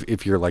regardless of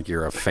if you're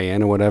a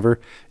fan or whatever,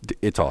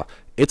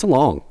 it's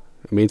long.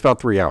 I mean, it's about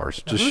 3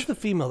 hours. Now, who's the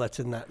female that's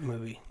in that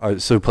movie?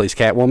 So who plays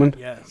Catwoman?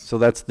 Yes. So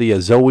that's the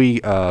Zoe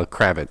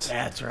Kravitz.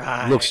 That's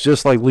right. Looks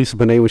just like Lisa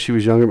Bonet when she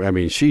was younger. I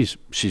mean, she's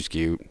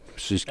cute.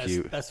 She's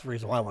cute. That's the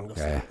reason why I want to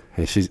go see Yeah,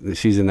 it. and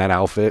she's in that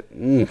outfit.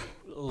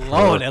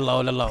 Lord.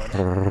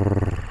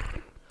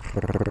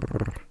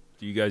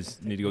 Do you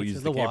guys need to go use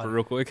is the the camper water.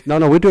 real quick? No,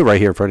 we do it right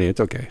here in front of you. It's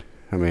okay.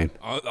 I mean,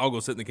 I'll go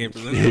sit in the camper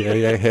then.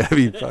 yeah. I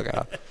mean, fuck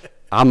out.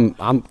 I'm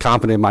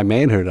confident in my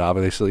manhood,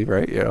 obviously,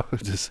 right? You know,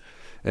 just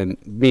and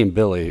me and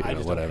Billy, you I know,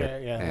 just whatever. don't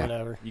care. Yeah,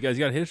 whatever. You guys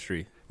got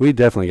history. We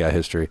definitely got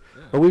history,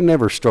 but we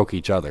never stroke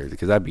each other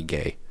because that'd be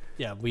gay.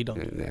 Yeah, we don't.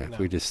 do Yeah, that, if no.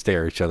 we just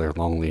stare at each other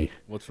lonely.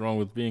 What's wrong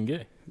with being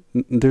gay?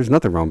 There's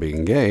nothing wrong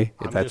being gay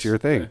if I'm that's just- your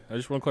thing. I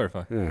just want to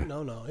clarify. Yeah,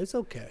 No, it's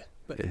okay.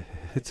 But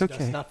it's just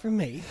okay. not for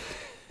me.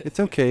 It's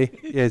okay.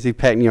 Yeah, is he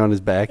patting you on his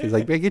back? He's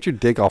like, man, get your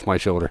dick off my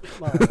shoulder.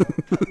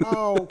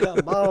 Oh, come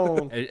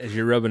on. As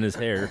you're rubbing his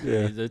hair,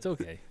 Yeah. it's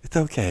okay. It's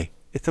okay.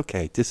 It's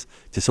okay. Just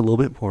a little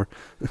bit more.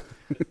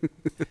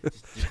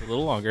 Just a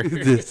little longer.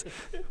 Just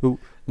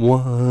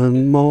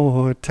one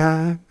more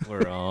time.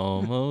 We're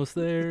almost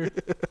there.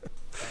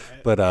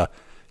 But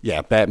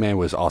yeah, Batman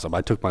was awesome.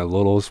 I took my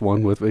littlest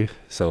one with me,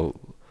 so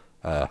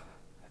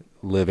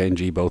Liv and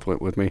G both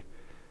went with me.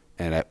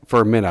 And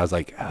for a minute, I was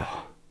like,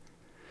 oh,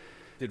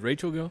 Did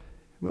Rachel go?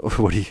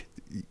 what do you?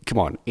 Come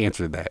on,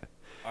 answer that.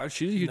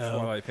 She's a huge No.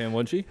 Twilight fan,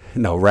 wasn't she?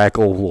 No,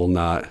 Rackle will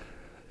not.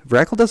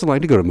 Rackle doesn't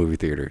like to go to movie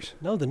theaters.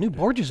 No, the new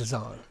Borges is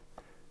on.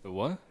 The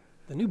what?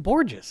 The new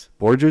Borges.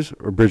 Borges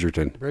or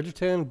Bridgerton?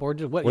 Bridgerton,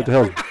 Borges, what? What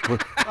yeah. the hell?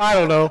 I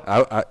don't know.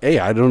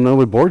 I don't know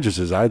what Borges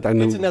is. I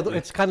know.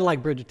 It's kind of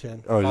like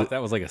Bridgerton. Oh, I is, thought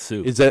that was like a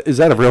soup. is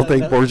that a real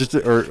thing, Borges,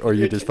 or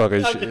you just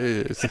fucking?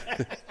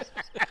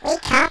 We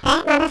caught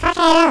that motherfucker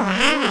in a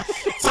lie.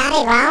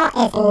 Johnny Raw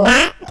is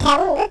not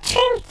telling the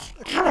truth.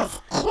 I was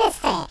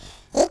innocent.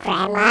 He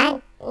grabbed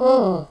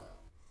mine.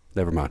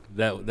 Never mind.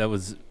 that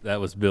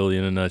was Billy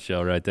in a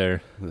nutshell right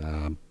there.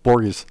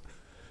 Borges.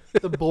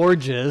 The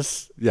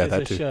Borges Yeah, is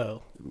that a too.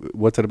 show.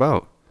 What's it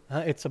about?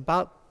 It's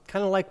about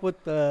kind of like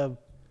what that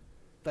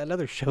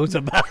other show's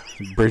about.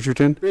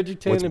 Bridgerton.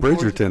 Bridgerton What's and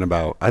Bridgerton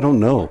about? I don't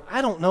know.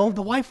 I don't know.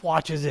 The wife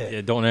watches it.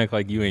 Yeah, don't act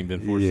like you ain't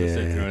been forced to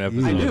sit through an Yeah,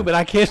 episode. I do, but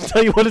I can't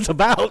tell you what it's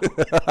about.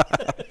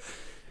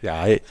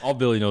 Yeah, All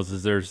Billy knows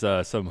is there's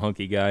some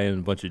hunky guy and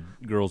a bunch of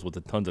girls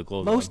with tons of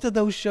clothes. Most of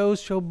those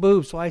shows show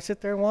boobs, so I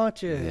sit there and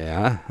watch it.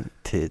 yeah,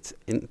 tits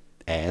and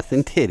ass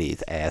and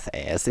titties, ass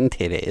and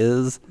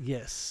titties.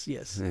 Yes.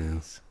 Yeah.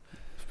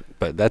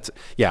 But that's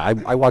I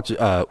watched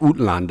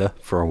Outlander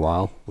for a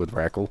while with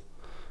Rackle.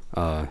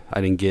 I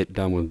didn't get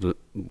done with the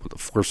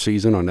first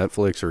season on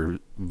Netflix or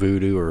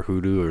Voodoo or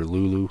Hoodoo or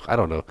Lulu. I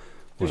don't know.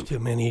 There's too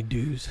many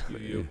dudes.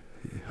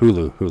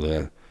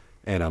 Hulu.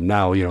 And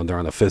now they're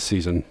on the 5th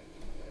season.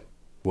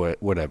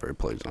 Whatever it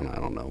plays on, I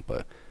don't know.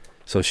 But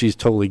so she's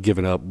totally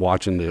given up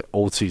watching the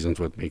old seasons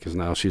with me because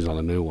now she's on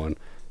a new one,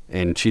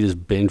 and she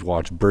just binge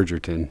watched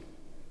Bridgerton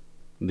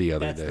the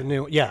other That's day. the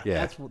new. Yeah. Yeah,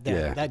 That's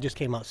yeah. that just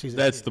came out season.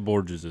 That's 2. the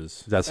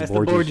Borgeses. That's That's the the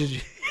Borges.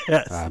 Borges.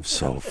 Yes. I'm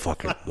so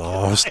fucking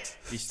lost.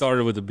 He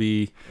started with a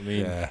B. I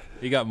mean, Yeah.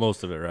 he got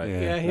most of it right.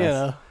 Yeah, you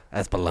know.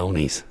 That's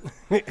baloney's.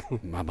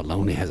 My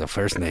baloney has a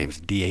first name. It's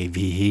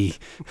Davey.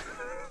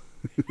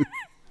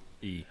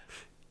 E.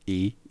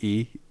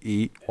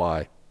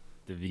 E-E-E-Y.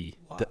 The V.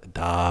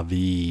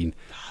 David.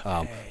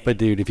 But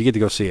dude, if you get to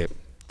go see it,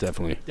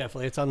 definitely.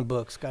 Definitely, it's on the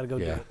books. Got to go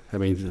do Yeah, it. I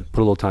mean, put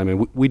a little time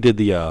in. We did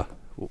the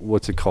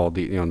what's it called?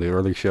 The the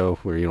early show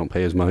where you don't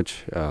pay as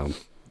much.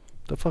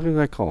 The fuck is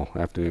that called?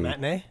 Afternoon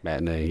Matinee.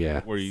 Matinee,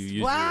 yeah. Where you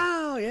use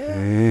Wow.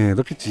 Yeah. Yeah,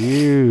 look at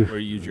you. where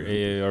you use your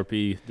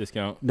AARP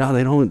discount. No,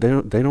 they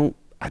don't.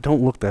 I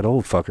don't look that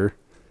old, fucker.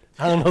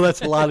 I don't know.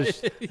 That's a lot of.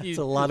 It's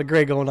a lot of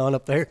gray going on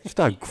up there. It's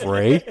not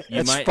gray.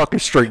 It's might- fucking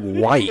straight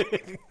white.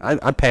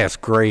 I passed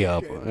gray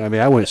up. I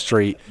mean, I went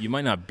straight. You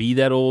might not be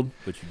that old,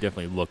 but you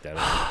definitely look that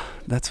old.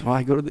 That's why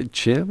I go to the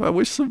gym. I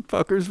wish some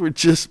fuckers would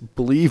just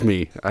believe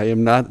me. I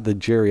am not the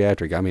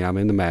geriatric. I mean, I'm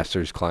in the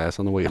master's class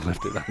on the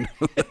weightlifting.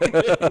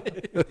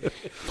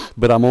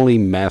 But I'm only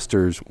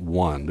master's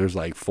 1. There's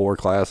like 4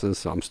 classes,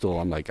 so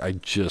I'm like, I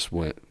just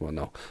went. Well,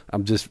 no,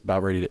 I'm just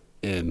about ready to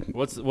end.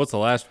 What's the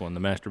last one?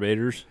 The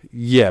masturbators.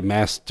 Yeah,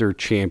 master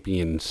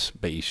champion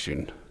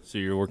station. So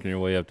you're working your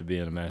way up to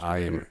being a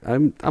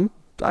masturbator.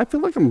 I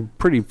feel like I'm a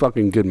pretty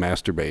fucking good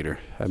masturbator.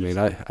 I mean,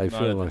 I Not feel at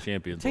the like.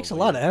 champions. It takes a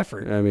level lot yet. of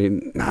effort. I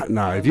mean,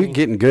 nah. If you're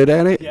getting good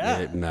at it,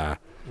 Yeah. nah.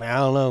 I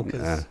don't know,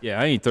 'cause Yeah,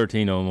 I ain't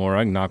 13 no more.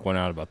 I can knock one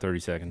out in about 30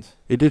 seconds.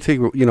 It did take,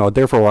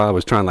 there for a while I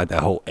was trying like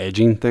that whole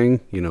edging thing,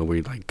 where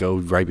you like go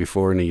right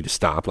before and then you just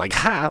stop, like,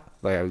 ha!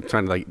 Like I was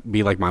trying to like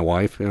be like my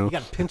wife, you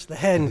got to pinch the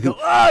head and go,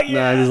 oh,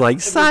 yeah! No, I was like,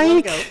 And just psych!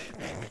 look out.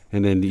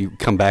 And then you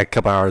come back a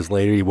couple hours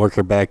later, you work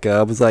her back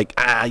up. It's like,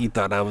 you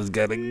thought I was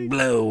gonna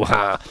blow,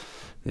 ha!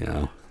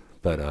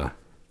 But,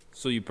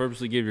 So you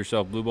purposely give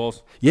yourself blue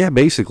balls? yeah,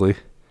 basically.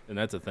 And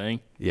that's a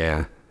thing?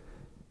 Yeah.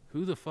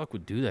 Who the fuck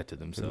would do that to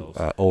themselves?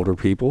 Older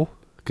people,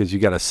 because you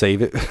got to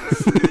save it.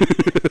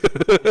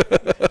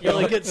 You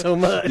only get so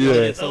much. You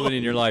only get so many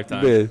in your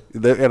lifetime. Yeah,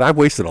 and I've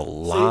wasted a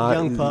lot.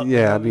 young pup,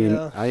 yeah, I though, mean,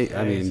 yeah.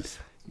 I mean,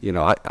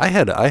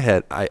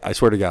 I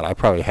swear to God, I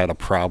probably had a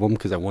problem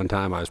because at one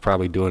time I was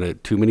probably doing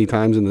it too many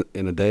times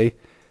in a day,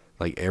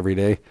 like every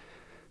day.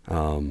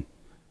 And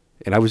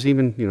I was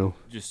even,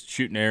 Just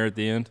shooting air at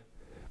the end?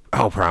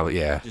 probably,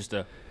 yeah. Just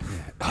a...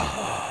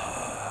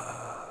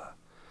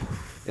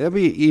 It'll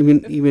be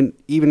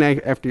even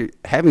after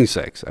having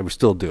sex, I would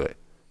still do it.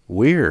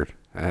 Weird.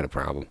 I had a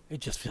problem. It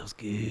just feels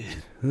good.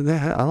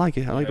 I like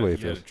it. I like the way it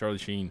You had feels. Charlie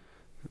Sheen.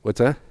 What's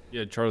that?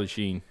 Yeah, Charlie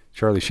Sheen.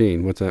 Charlie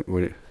Sheen. What's that?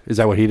 Is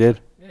that what he did?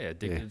 Yeah,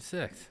 addicted to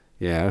sex.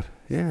 Yeah.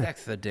 Yeah.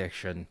 Sex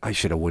addiction. I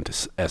should have went to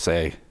SA.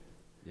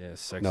 Yeah,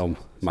 sex. No,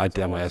 my sex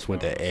dumb always ass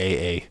went to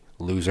powers. AA.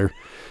 Loser.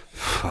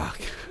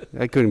 Fuck.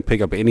 I couldn't pick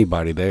up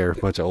anybody there. A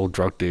bunch of old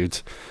drunk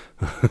dudes.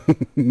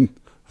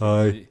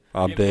 Hi,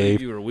 I'm Can't believe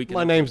Dave. You were weak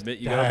My enough to name's admit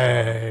you got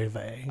a problem.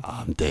 Dave.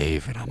 I'm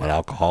Dave, and I'm an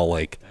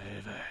alcoholic.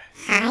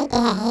 Hi,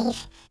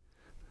 Dave.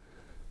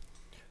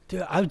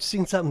 Dude, I've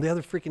seen something the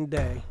other freaking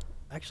day.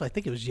 Actually, I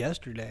think it was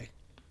yesterday.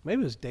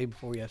 Maybe it was the day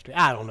before yesterday.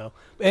 I don't know.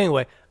 But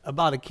anyway,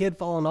 about a kid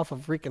falling off a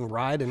freaking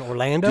ride in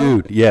Orlando.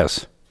 Dude,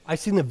 yes. I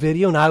seen the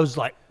video and I was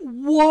like,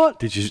 what?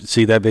 Did you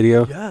see that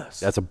video? Yes.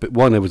 That's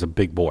one that was a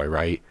big boy,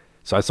 right?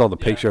 So I saw the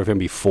picture of him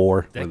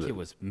before. That kid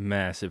was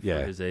massive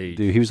yeah. for his age.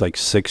 Dude, he was like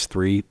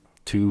 6'3",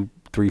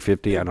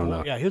 350, I don't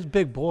know. Yeah, he was a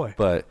big boy.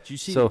 But Did you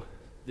see so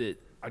that?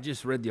 I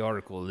just read the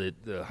article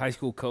that the high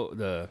school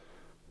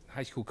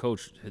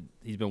coach,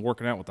 he's been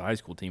working out with the high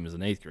school team as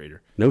an 8th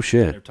grader. no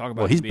shit. They're talking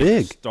about Well, he's him being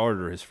a big.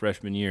 starter his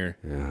freshman year.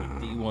 Yeah.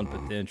 D1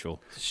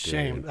 potential.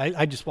 Shame.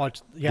 I just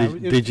watched. Yeah. it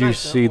was Did you nice,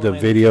 see the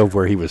Orlando. video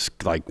where he was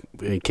like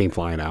he came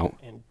flying out?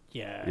 And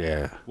yeah.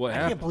 Yeah. What I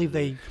can't happened? believe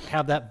they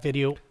have that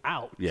video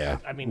out. Yeah.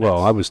 I mean, well,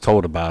 that's- I was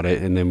told about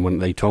it, and then when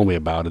they told me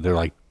about it, they're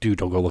like, "Dude,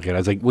 don't go look at it." I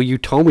was like, "Well, you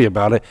told me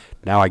about it.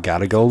 Now I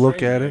gotta go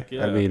look at it."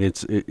 yeah. I mean,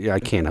 I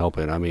can't help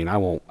it. I mean, I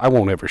won't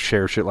ever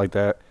share shit like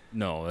that.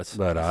 No, that's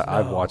But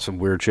I've watched some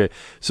weird shit.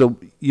 So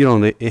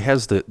it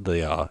has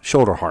the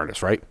shoulder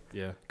harness, right?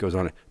 yeah. Goes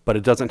on it, but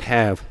it doesn't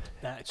have.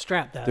 that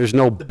strap. That There's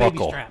no the baby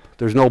buckle. strap.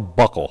 There's no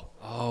buckle.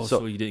 Oh, So-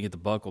 so you didn't get the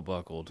buckle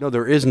buckled. No,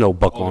 there is no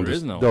buckle Oh, on there this.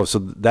 is no. No, so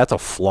that's a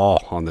flaw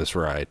on this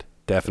ride,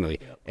 definitely.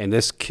 And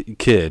this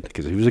kid,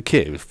 because he was a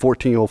kid, he was a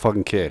 14-year-old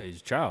fucking kid. He's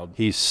a child.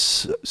 He's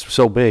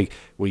so big.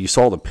 When you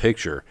saw the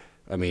picture,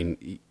 I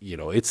mean,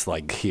 it's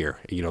like here.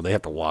 They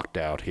have to walk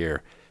out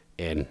here,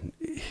 and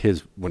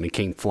when he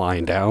came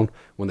flying down,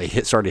 when they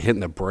started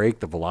hitting the brake,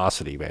 the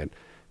velocity, man,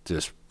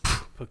 just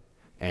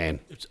and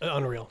It's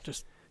unreal.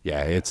 Just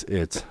yeah, it's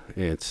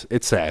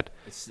sad.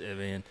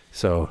 Man,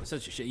 So it's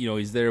such a shit.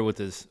 He's there with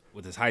his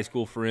high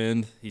school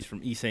friend. He's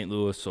from East St.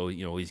 Louis, so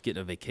he's getting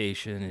a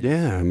vacation. And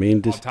yeah, I mean,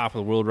 on just. top of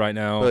the world right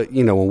now. But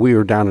when we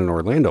were down in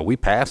Orlando, we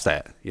passed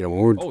that. When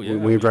we were Oh, yeah, when we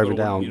when were you driving go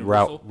to down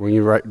Universal? when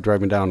you're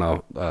driving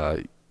down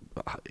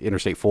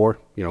Interstate 4,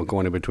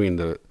 going in between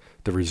the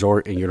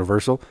resort and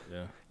Universal,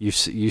 Yeah. you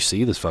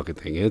see this fucking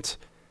thing. It's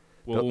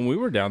Well, when we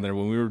were down there,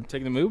 when we were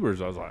taking the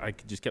Ubers, I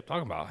just kept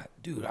talking about,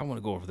 dude, I want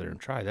to go over there and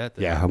try that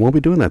thing. I won't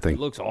be doing that It thing.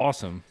 looks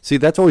awesome. See,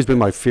 that's always been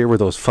my fear with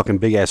those fucking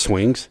big ass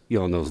swings,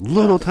 and those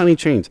little tiny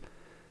chains.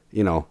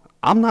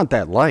 I'm not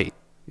that light.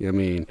 I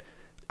mean,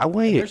 I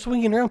weigh they're it.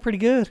 swinging around pretty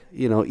good.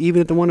 Even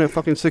at the one at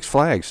fucking Six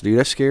Flags, dude,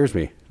 that scares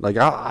me. Like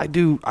I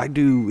do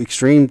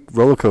extreme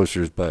roller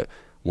coasters, but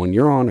when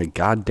you're on a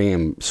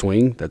goddamn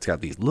swing that's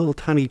got these little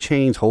tiny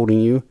chains holding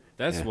you,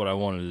 That's what I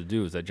wanted to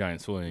do, is that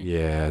giant swing.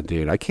 yeah,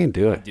 dude, I can't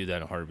do it. Do that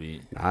in a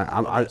heartbeat.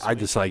 I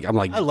just like I'm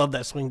like I love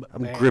that swing. But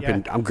I'm man,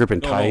 gripping yeah. I'm gripping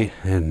No, tight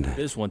and.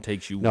 This one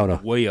takes you No.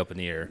 way up in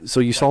the air. So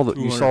you saw the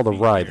 200 feet in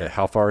ride the air. that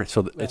how far?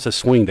 So it's a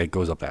swing that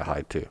goes up that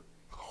high too.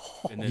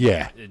 And then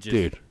Yeah, it just,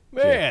 dude.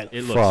 Man,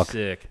 It looks Fuck.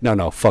 sick.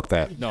 No, fuck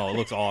that. No, it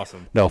looks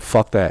awesome. No,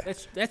 fuck that.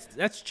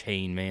 That's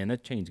chain, man.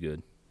 That chain's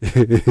good.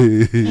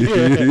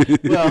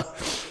 well,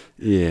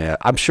 Yeah,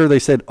 I'm sure they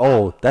said,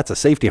 "Oh, that's a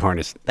safety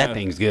harness. That Yeah.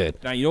 thing's good."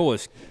 Now you know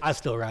what's I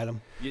still ride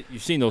them.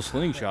 you've seen those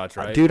slingshots,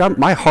 right? Dude,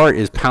 my heart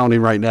is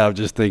pounding right now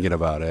just thinking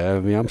about it. I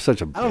mean, I'm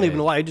such a I don't even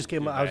know why. I just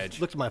came. I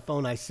badge. looked at my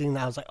phone. I seen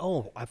that. I was like,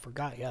 oh, I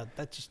forgot. Yeah,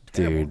 that's just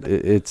terrible.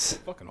 dude. It's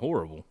Fucking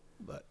horrible.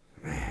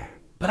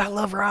 But I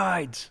love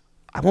rides.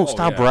 I won't Oh,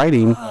 stop yeah.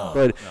 riding,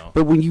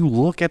 but when you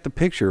look at the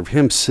picture of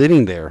him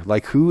sitting there,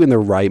 like who in their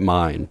right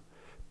mind?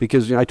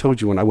 Because I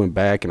told you when I went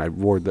back and I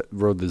rode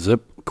the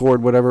zip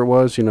cord, whatever it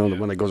was, the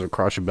one that goes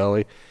across your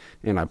belly,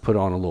 and I put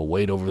on a little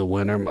weight over the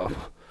winter.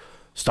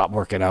 stop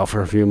working out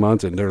for a few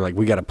months, and they're like,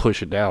 we got to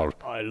push it down.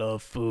 I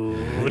love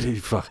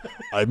food. Fuck,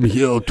 I'm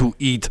here to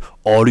eat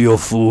all your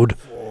food.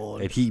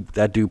 And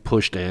that dude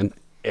pushed in,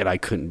 and I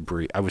couldn't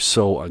breathe. I was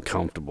so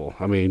uncomfortable.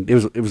 I mean, it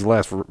was the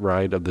last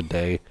ride of the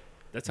day.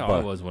 That's how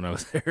I was when I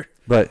was there.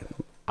 But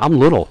I'm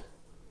little.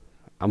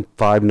 I'm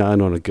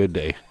 5'9" on a good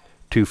day,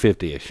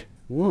 250-ish.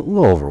 A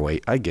little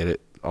overweight. I get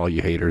it. All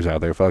you haters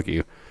out there, fuck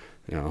you.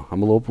 You know,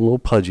 I'm a little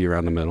pudgy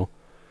around the middle.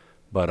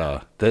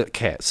 But that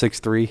cat,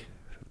 6'3",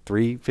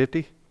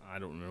 350. I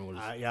don't remember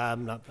what Yeah,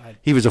 I'm not.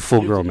 He was a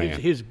full-grown man.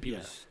 He's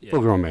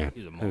Full-grown man.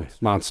 He's a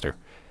Monster.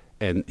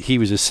 And he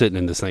was just sitting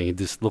in this thing. He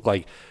just looked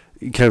like,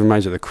 he kind of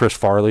reminds me of the Chris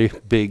Farley,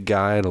 big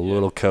guy in a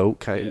little coat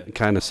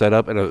kind of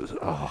setup. And it was,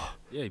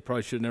 Yeah, he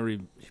probably should never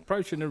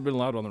been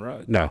allowed on the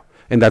ride. no.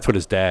 And that's what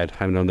his dad,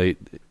 I know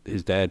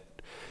his dad,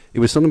 it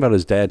was something about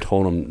his dad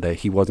told him that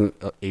he wasn't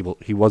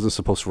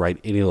supposed to ride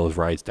any of those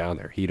rides down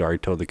there. He'd already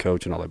told the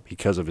coach and all that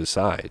because of his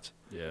size.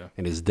 Yeah.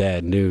 And his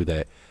dad knew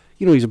that,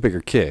 he's a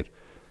bigger kid.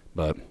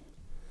 But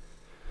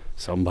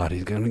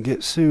somebody's going to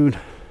get sued.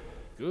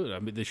 Good. I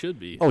mean, they should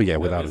be. Oh, yeah,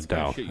 without a That's the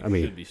kind of doubt. shit you I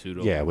mean, should be sued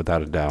over. yeah,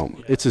 without a doubt.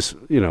 It's just,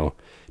 no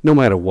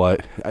matter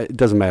what, it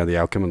doesn't matter the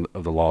outcome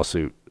of the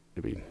lawsuit.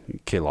 I mean,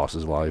 kid lost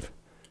his life.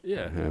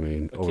 Yeah. I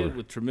mean, a kid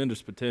with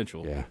tremendous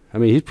potential. yeah. I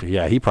mean, he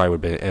probably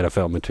would have been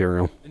NFL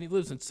material. And he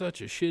lives in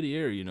such a shitty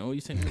area,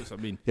 East St. Louis. I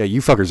mean, Yeah,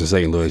 you fuckers in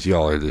St. Louis,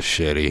 y'all are just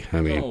shitty.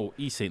 I mean, no,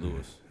 East St.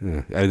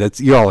 Louis. that's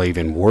y'all are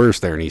even worse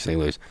there in East St.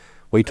 Louis.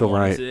 Wait till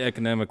It's Ryan an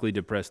economically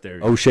depressed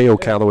area. O'Shea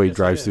O'Calloway yes,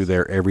 drives it through is.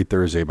 there every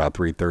Thursday about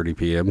 3:30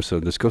 p.m. So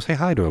just go say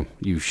hi to him,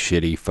 you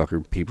shitty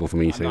fucker people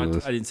from East St.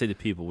 Louis. I didn't say the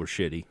people were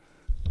shitty.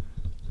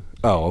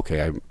 Oh,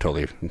 okay, I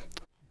totally.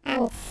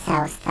 I'm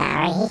so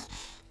sorry.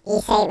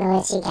 East St.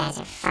 Louis, you guys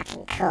are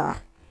fucking cool.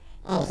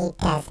 And he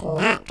does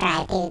not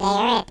drive through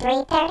there at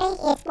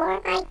 3:30. It's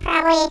more like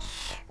probably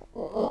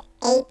 8:30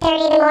 in the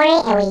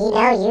morning.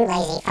 And you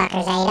lazy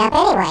fuckers ain't up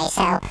anyway,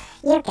 so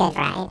you're good,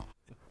 Ryan.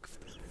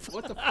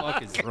 What the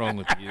fuck is wrong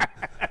with you?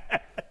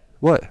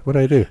 What?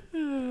 What'd I do?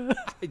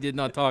 I did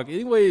not talk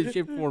any way,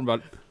 shape, or form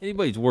about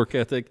anybody's work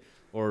ethic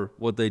or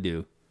what they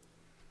do.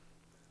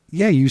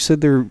 Yeah, you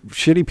said they're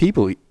shitty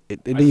people. And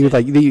then you were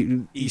said like,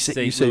 you East said-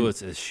 St. you said-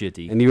 Louis is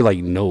shitty. and you were like,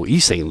 no,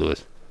 East St.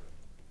 Louis.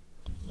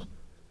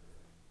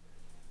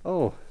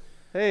 Oh,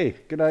 hey,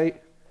 good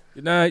night.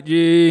 Good night,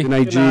 G. Good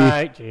night, Good G.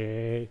 night,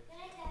 Jay.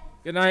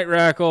 Good night,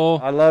 Rackle.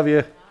 I love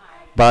you.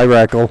 Bye,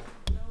 Rackle.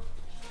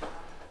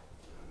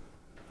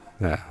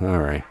 Yeah, all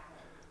right.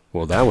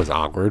 Well, that was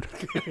awkward.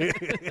 Which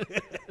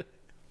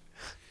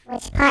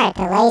part?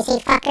 The lazy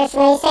fuckers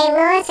in East St.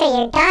 Louis or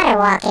your daughter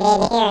walking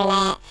in here and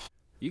that?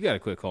 You gotta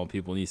quit calling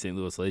people in East St.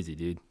 Louis lazy,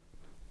 dude.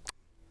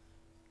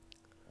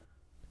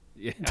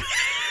 Yeah.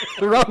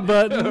 Wrong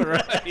button.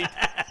 Right.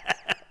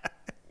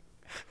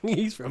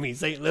 He's from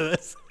East St.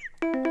 Louis.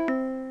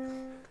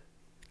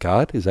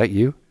 God, is that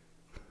you?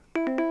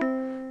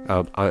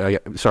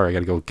 Sorry, I got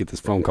to go get this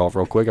phone call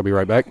real quick. I'll be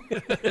right back.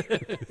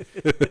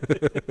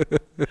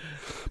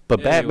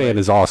 But Batman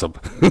is awesome.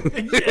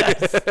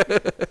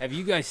 Have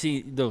you guys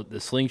seen the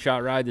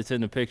slingshot ride that's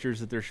in the pictures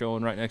that they're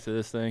showing right next to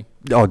this thing?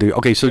 Oh, dude.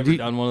 Okay, so Ever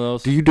done one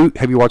of those?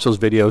 have you watched those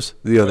videos?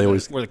 They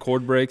always. Where the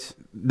cord breaks?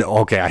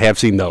 Okay, I have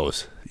seen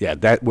those. Yeah,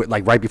 that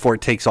like right before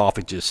it takes off,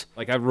 it just.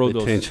 Like I've rode The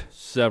those tinge.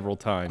 several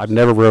times. I've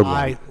never rode one.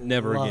 I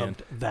Never again.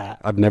 loved that.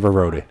 I've never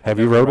rode it. Have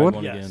you never rode ride one?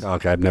 one Yes. again.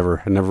 Okay, I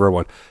never rode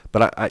one.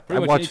 But I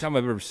Pretty much watched. anytime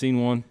I've ever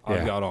seen one, Yeah.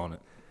 I've got on it.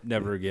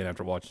 Never again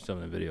after watching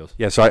some of the videos.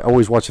 Yeah, so I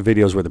always watch the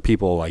videos where the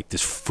people like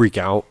just freak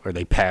out or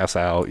they pass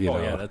out. You Oh,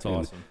 know, yeah, that's and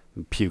awesome.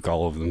 Puke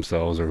all over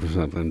themselves or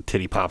something.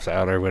 Titty pops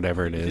out or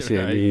whatever it is.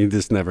 Yeah, Right. you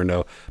just never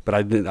know.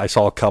 But I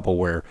saw a couple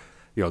where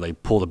they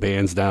pull the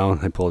bands down.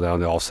 They pull down,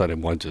 and all of a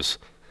sudden one just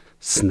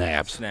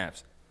snaps.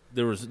 Snaps.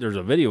 There's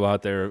a video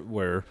out there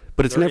where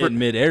But it's they're never- in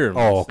midair.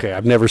 Oh, okay.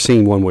 I've never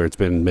seen one where it's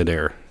been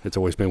midair. It's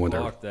always been when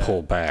Fuck they're that.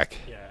 pulled back.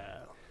 Yeah.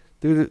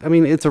 Dude, I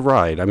mean, it's a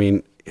ride. I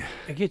mean,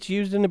 It gets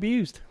used and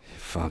abused.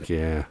 fuck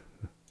yeah.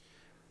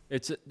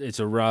 It's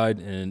a ride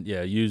and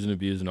yeah, use and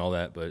abuse and all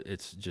that, but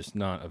it's just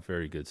not a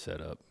very good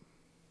setup.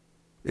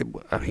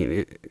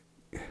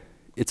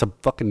 It's a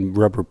fucking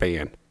rubber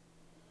band.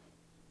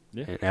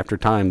 Yeah. And after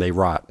time, they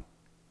rot.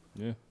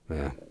 Yeah.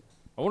 Yeah.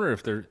 I wonder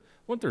if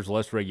there's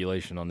less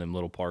regulation on them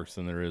little parks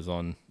than there is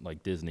on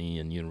like Disney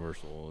and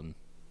Universal and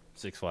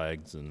Six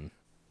Flags and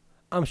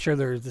I'm sure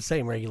there's the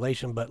same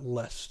regulation, but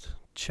less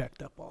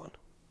checked up on.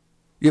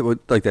 Yeah, but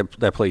like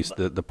that place,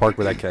 the park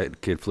where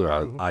that kid flew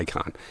out,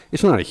 Icon.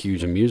 It's not a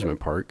huge amusement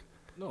park,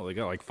 no, they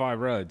got like 5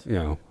 rides.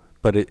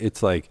 but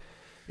it's like,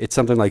 it's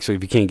something like, so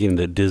if you can't get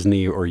into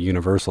Disney or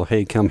Universal,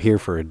 hey, come here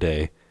for a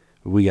day.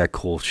 We got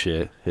cool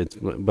shit.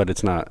 But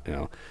it's not,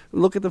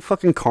 look at the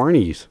fucking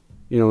carnies,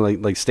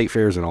 like state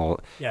fairs and all.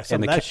 Yeah, some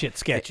and of the that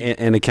shit's sketchy.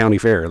 And the county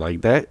fair,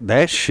 like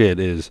that shit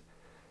is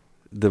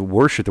the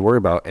worst shit to worry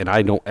about, and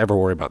I don't ever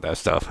worry about that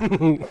stuff.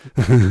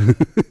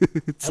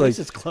 It's At like, least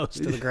it's close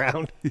to the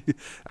ground. I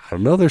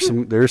don't know.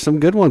 There's some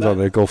good ones out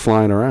there go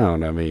flying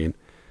around. I mean,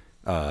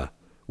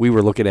 we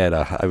were looking at.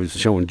 I was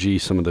showing G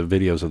some of the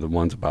videos of the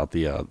ones about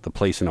the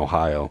place in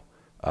Ohio.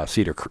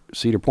 Cedar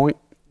Point.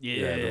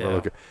 Yeah. The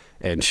roller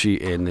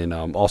and then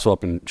also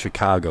up in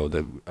Chicago,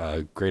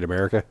 the Great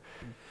America.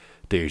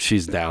 Dude,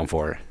 she's down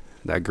for it.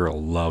 That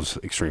girl loves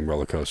extreme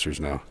roller coasters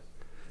now.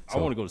 I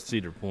want to go to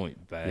Cedar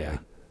Point bad. Yeah. Great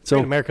So,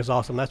 America's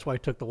awesome. That's why I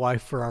took the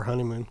wife for our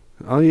honeymoon.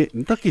 oh yeah,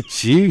 look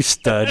at you,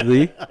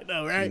 Studley. I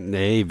know, right?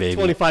 Hey, baby.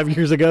 25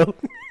 years ago.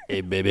 Hey,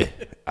 baby.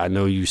 I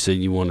know you said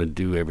you want to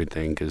do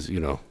everything because,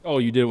 Oh,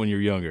 you did it when you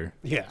were younger.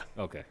 Yeah.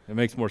 Okay, it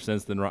makes more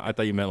sense than I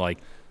thought you meant like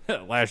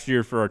last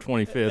year for our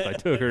 25th. I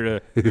took her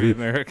to Great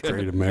America.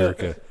 Great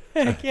America.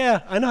 Heck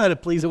yeah. I know how to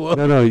please a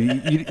woman. No,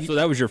 So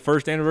that was your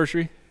first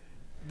anniversary?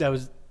 That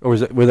was or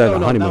was that a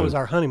honeymoon? that was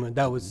our honeymoon.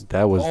 That was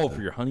Oh,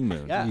 for your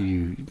honeymoon. Yeah.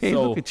 Hey,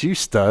 So- look at you,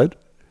 stud.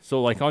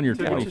 So like on your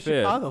took her to 25th,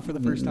 Chicago for the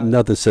first time.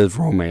 Nothing says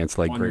romance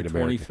like on Great your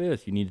America.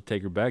 25th, you need to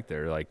take her back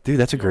there. Like, Dude,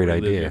 that's a great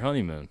relive idea. Your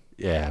honeymoon.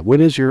 Yeah.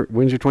 When's your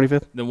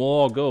 25th? Then we'll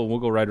all go. We'll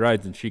go ride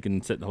rides, and she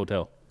can sit in the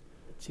hotel.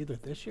 It's either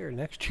this year or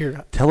next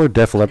year. Tell her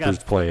Def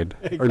Leppard's playing.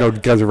 Or no,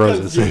 Guns N'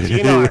 Roses.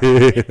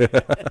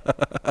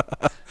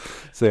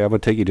 Say, I'm going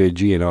to take you to a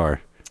GNR.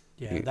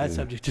 Yeah, that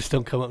subject just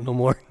don't come up no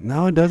more.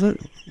 No, it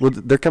doesn't. Well,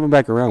 they're coming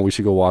back around. We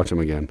should go watch them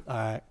again. All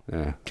right.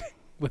 Yeah.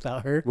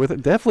 Without her.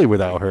 Definitely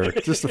without her.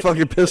 Just to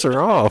fucking piss her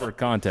off. For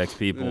context,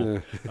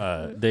 people,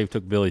 Dave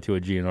took Billy to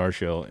a GNR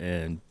show,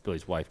 and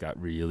Billy's wife got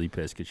really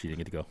pissed because she didn't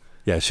get to go.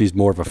 Yeah, she's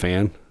more of a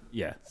fan.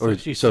 Yeah. Or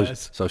she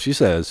says. So she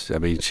says. I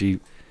mean,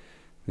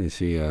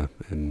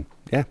 and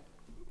yeah.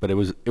 But it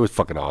was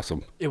fucking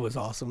awesome. It was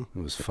awesome.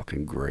 It was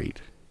fucking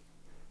great.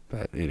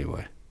 But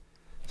anyway.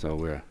 So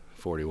we're at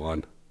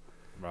 41.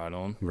 Right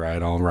on.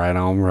 Right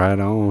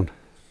on.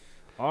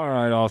 All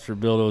right, Officer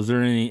Bildo, is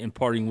there any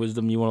imparting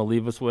wisdom you want to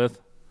leave us with?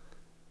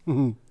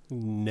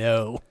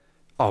 No.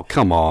 Oh,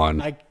 come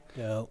on.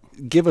 No.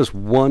 Give us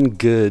one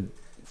good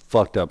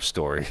fucked up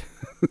story.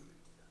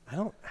 I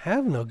don't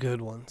have no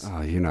good ones.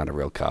 Oh, you're not a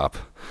real cop.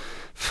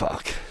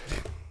 Fuck.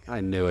 I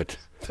knew it.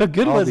 The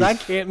good all ones I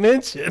these- can't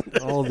mention.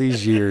 All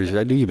these years,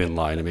 I knew you've been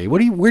lying to me. Where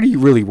do you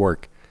really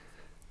work?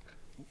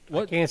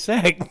 I can't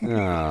say.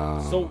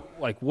 Oh, So,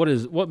 like,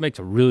 what makes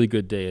a really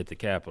good day at the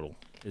Capitol?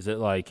 Is it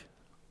like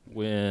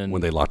when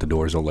when they lock the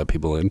doors, don't let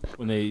people in.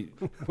 when they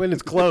When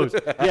it's closed.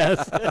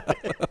 Yes.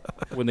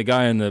 when the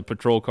guy in the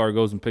patrol car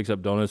goes and picks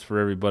up donuts for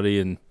everybody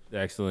and they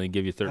accidentally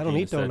give you I don't 13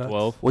 eat instead of donuts.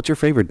 12? What's your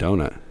favorite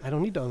donut? I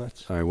don't need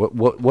donuts. All right,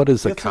 what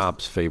is the That's a-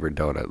 cop's favorite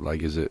donut?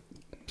 Like, is it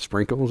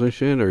sprinkles and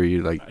shit, or are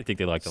you like I think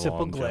they like the Simple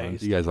long glaze.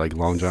 johns you guys like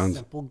Long Johns?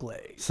 Simple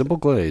glaze. Simple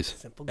glaze,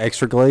 Simple glaze.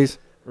 extra glaze.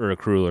 or a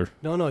cruller.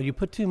 No, you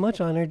put too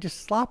much on there,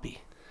 just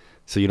sloppy.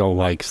 So you don't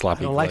like I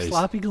sloppy don't glaze. like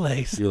sloppy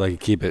glaze. You like to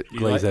keep it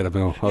glazed like- at a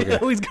mill. It Okay.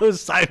 always goes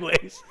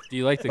sideways. Do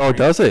you like the Oh,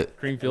 does it?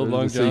 Creamfield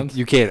long So johns?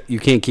 you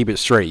can't keep it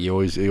straight. You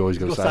always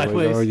go Go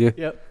sideways. Are you?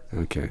 Yep.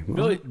 Okay.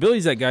 Well,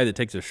 Billy's that guy that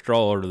takes a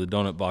straw out of the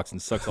donut box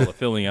and sucks all the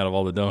filling out of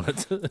all the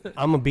donuts.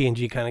 I'm a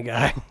B&G kind of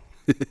guy.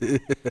 He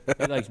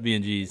likes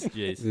B&G's,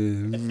 Jace.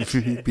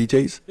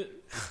 BJ's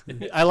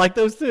I like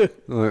those too.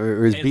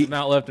 or is Hands them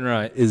out left and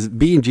right.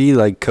 B&G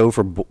like code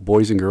for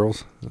boys and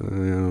girls? I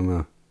don't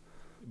know.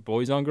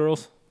 Boys on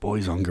girls?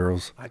 Boys on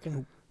girls I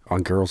can.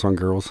 on girls on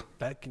girls.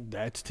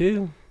 That's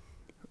two.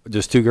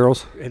 Just two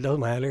girls. It don't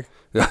matter.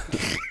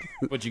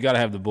 But you got to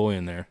have the boy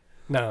in there.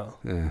 No.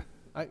 Yeah.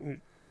 I,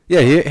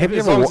 Yeah. Have you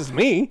as ever? long as it's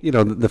me. You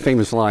know the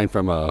famous line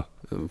from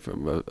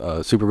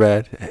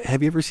Superbad.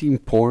 Have you ever seen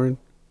porn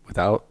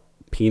without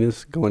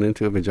penis going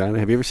into a vagina?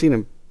 Have you ever seen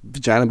a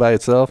vagina by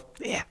itself?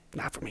 Yeah,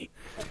 not for me.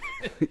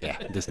 Yeah,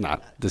 just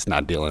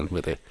not dealing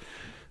with it.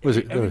 Was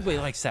it? Everybody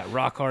likes that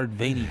rock hard,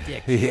 veiny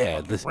dick.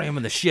 Yeah, this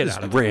Ramming the shit just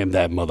out of it. ram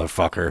that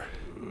motherfucker.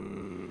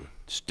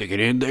 Stick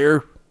it in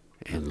there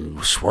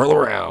and swirl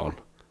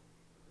around.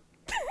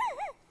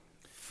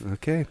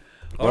 Okay.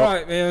 All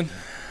right, man.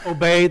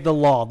 Obey the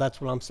law.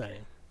 That's what I'm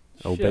saying.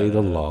 Obey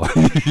the law.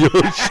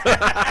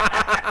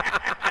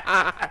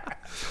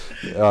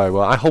 All right.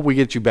 Well, I hope we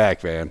get you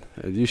back, man.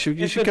 You should.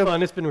 You It's should been come.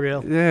 fun. It's been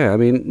real. Yeah. I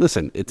mean,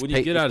 listen. It's When you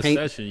get it's out of paint-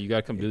 session, you got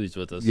to come do these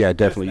with us. Yeah,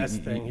 definitely. That's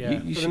the thing. Yeah.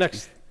 You For the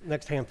should-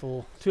 next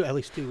handful, at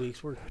least 2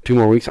 weeks. We're 2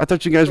 more weeks. I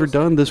thought you guys were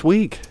done this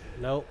week.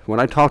 nope. When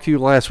I talked to you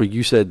last week,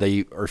 you said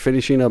they are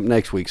finishing up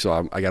next week,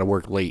 so I got to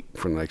work late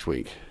for next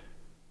week.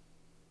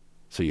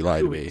 So you lied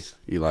 2 to me. weeks.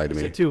 You lied to I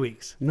me. said 2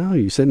 weeks. No,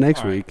 you said next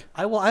All right. week.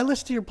 I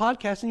listened to your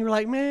podcast and you were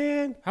like,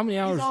 man, How many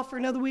hours? he's off for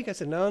another week. I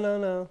said,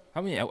 no.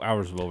 How many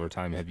hours of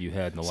overtime have you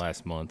had in the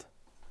last month?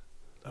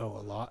 Oh,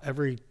 a lot.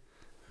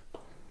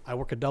 I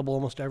work a double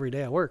almost every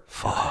day I work.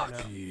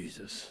 Fuck.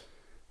 Jesus.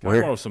 Can I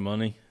Where borrow some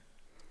money?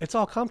 It's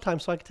all comp time,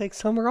 so I can take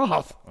summer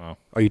off. Oh,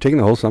 are you taking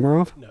the whole summer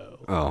off? No.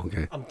 Oh,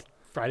 okay. I'm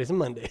Fridays and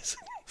Mondays.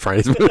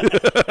 Fridays, you're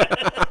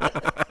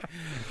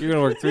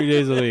gonna work 3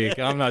 days a week.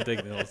 I'm not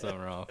taking the whole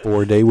summer off.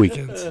 4-day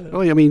weekends.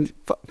 Oh, I mean,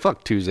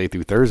 fuck Tuesday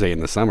through Thursday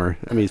in the summer.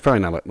 I mean, it's probably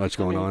not much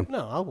going on.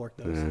 No, I'll work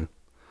those. Yeah.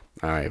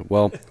 All right.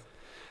 Well,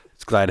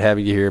 it's glad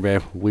having you here,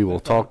 man. We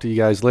will talk to you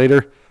guys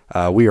later.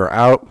 We are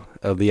out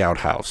of the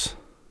outhouse.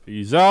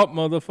 Peace out,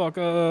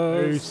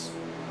 motherfuckers. Peace.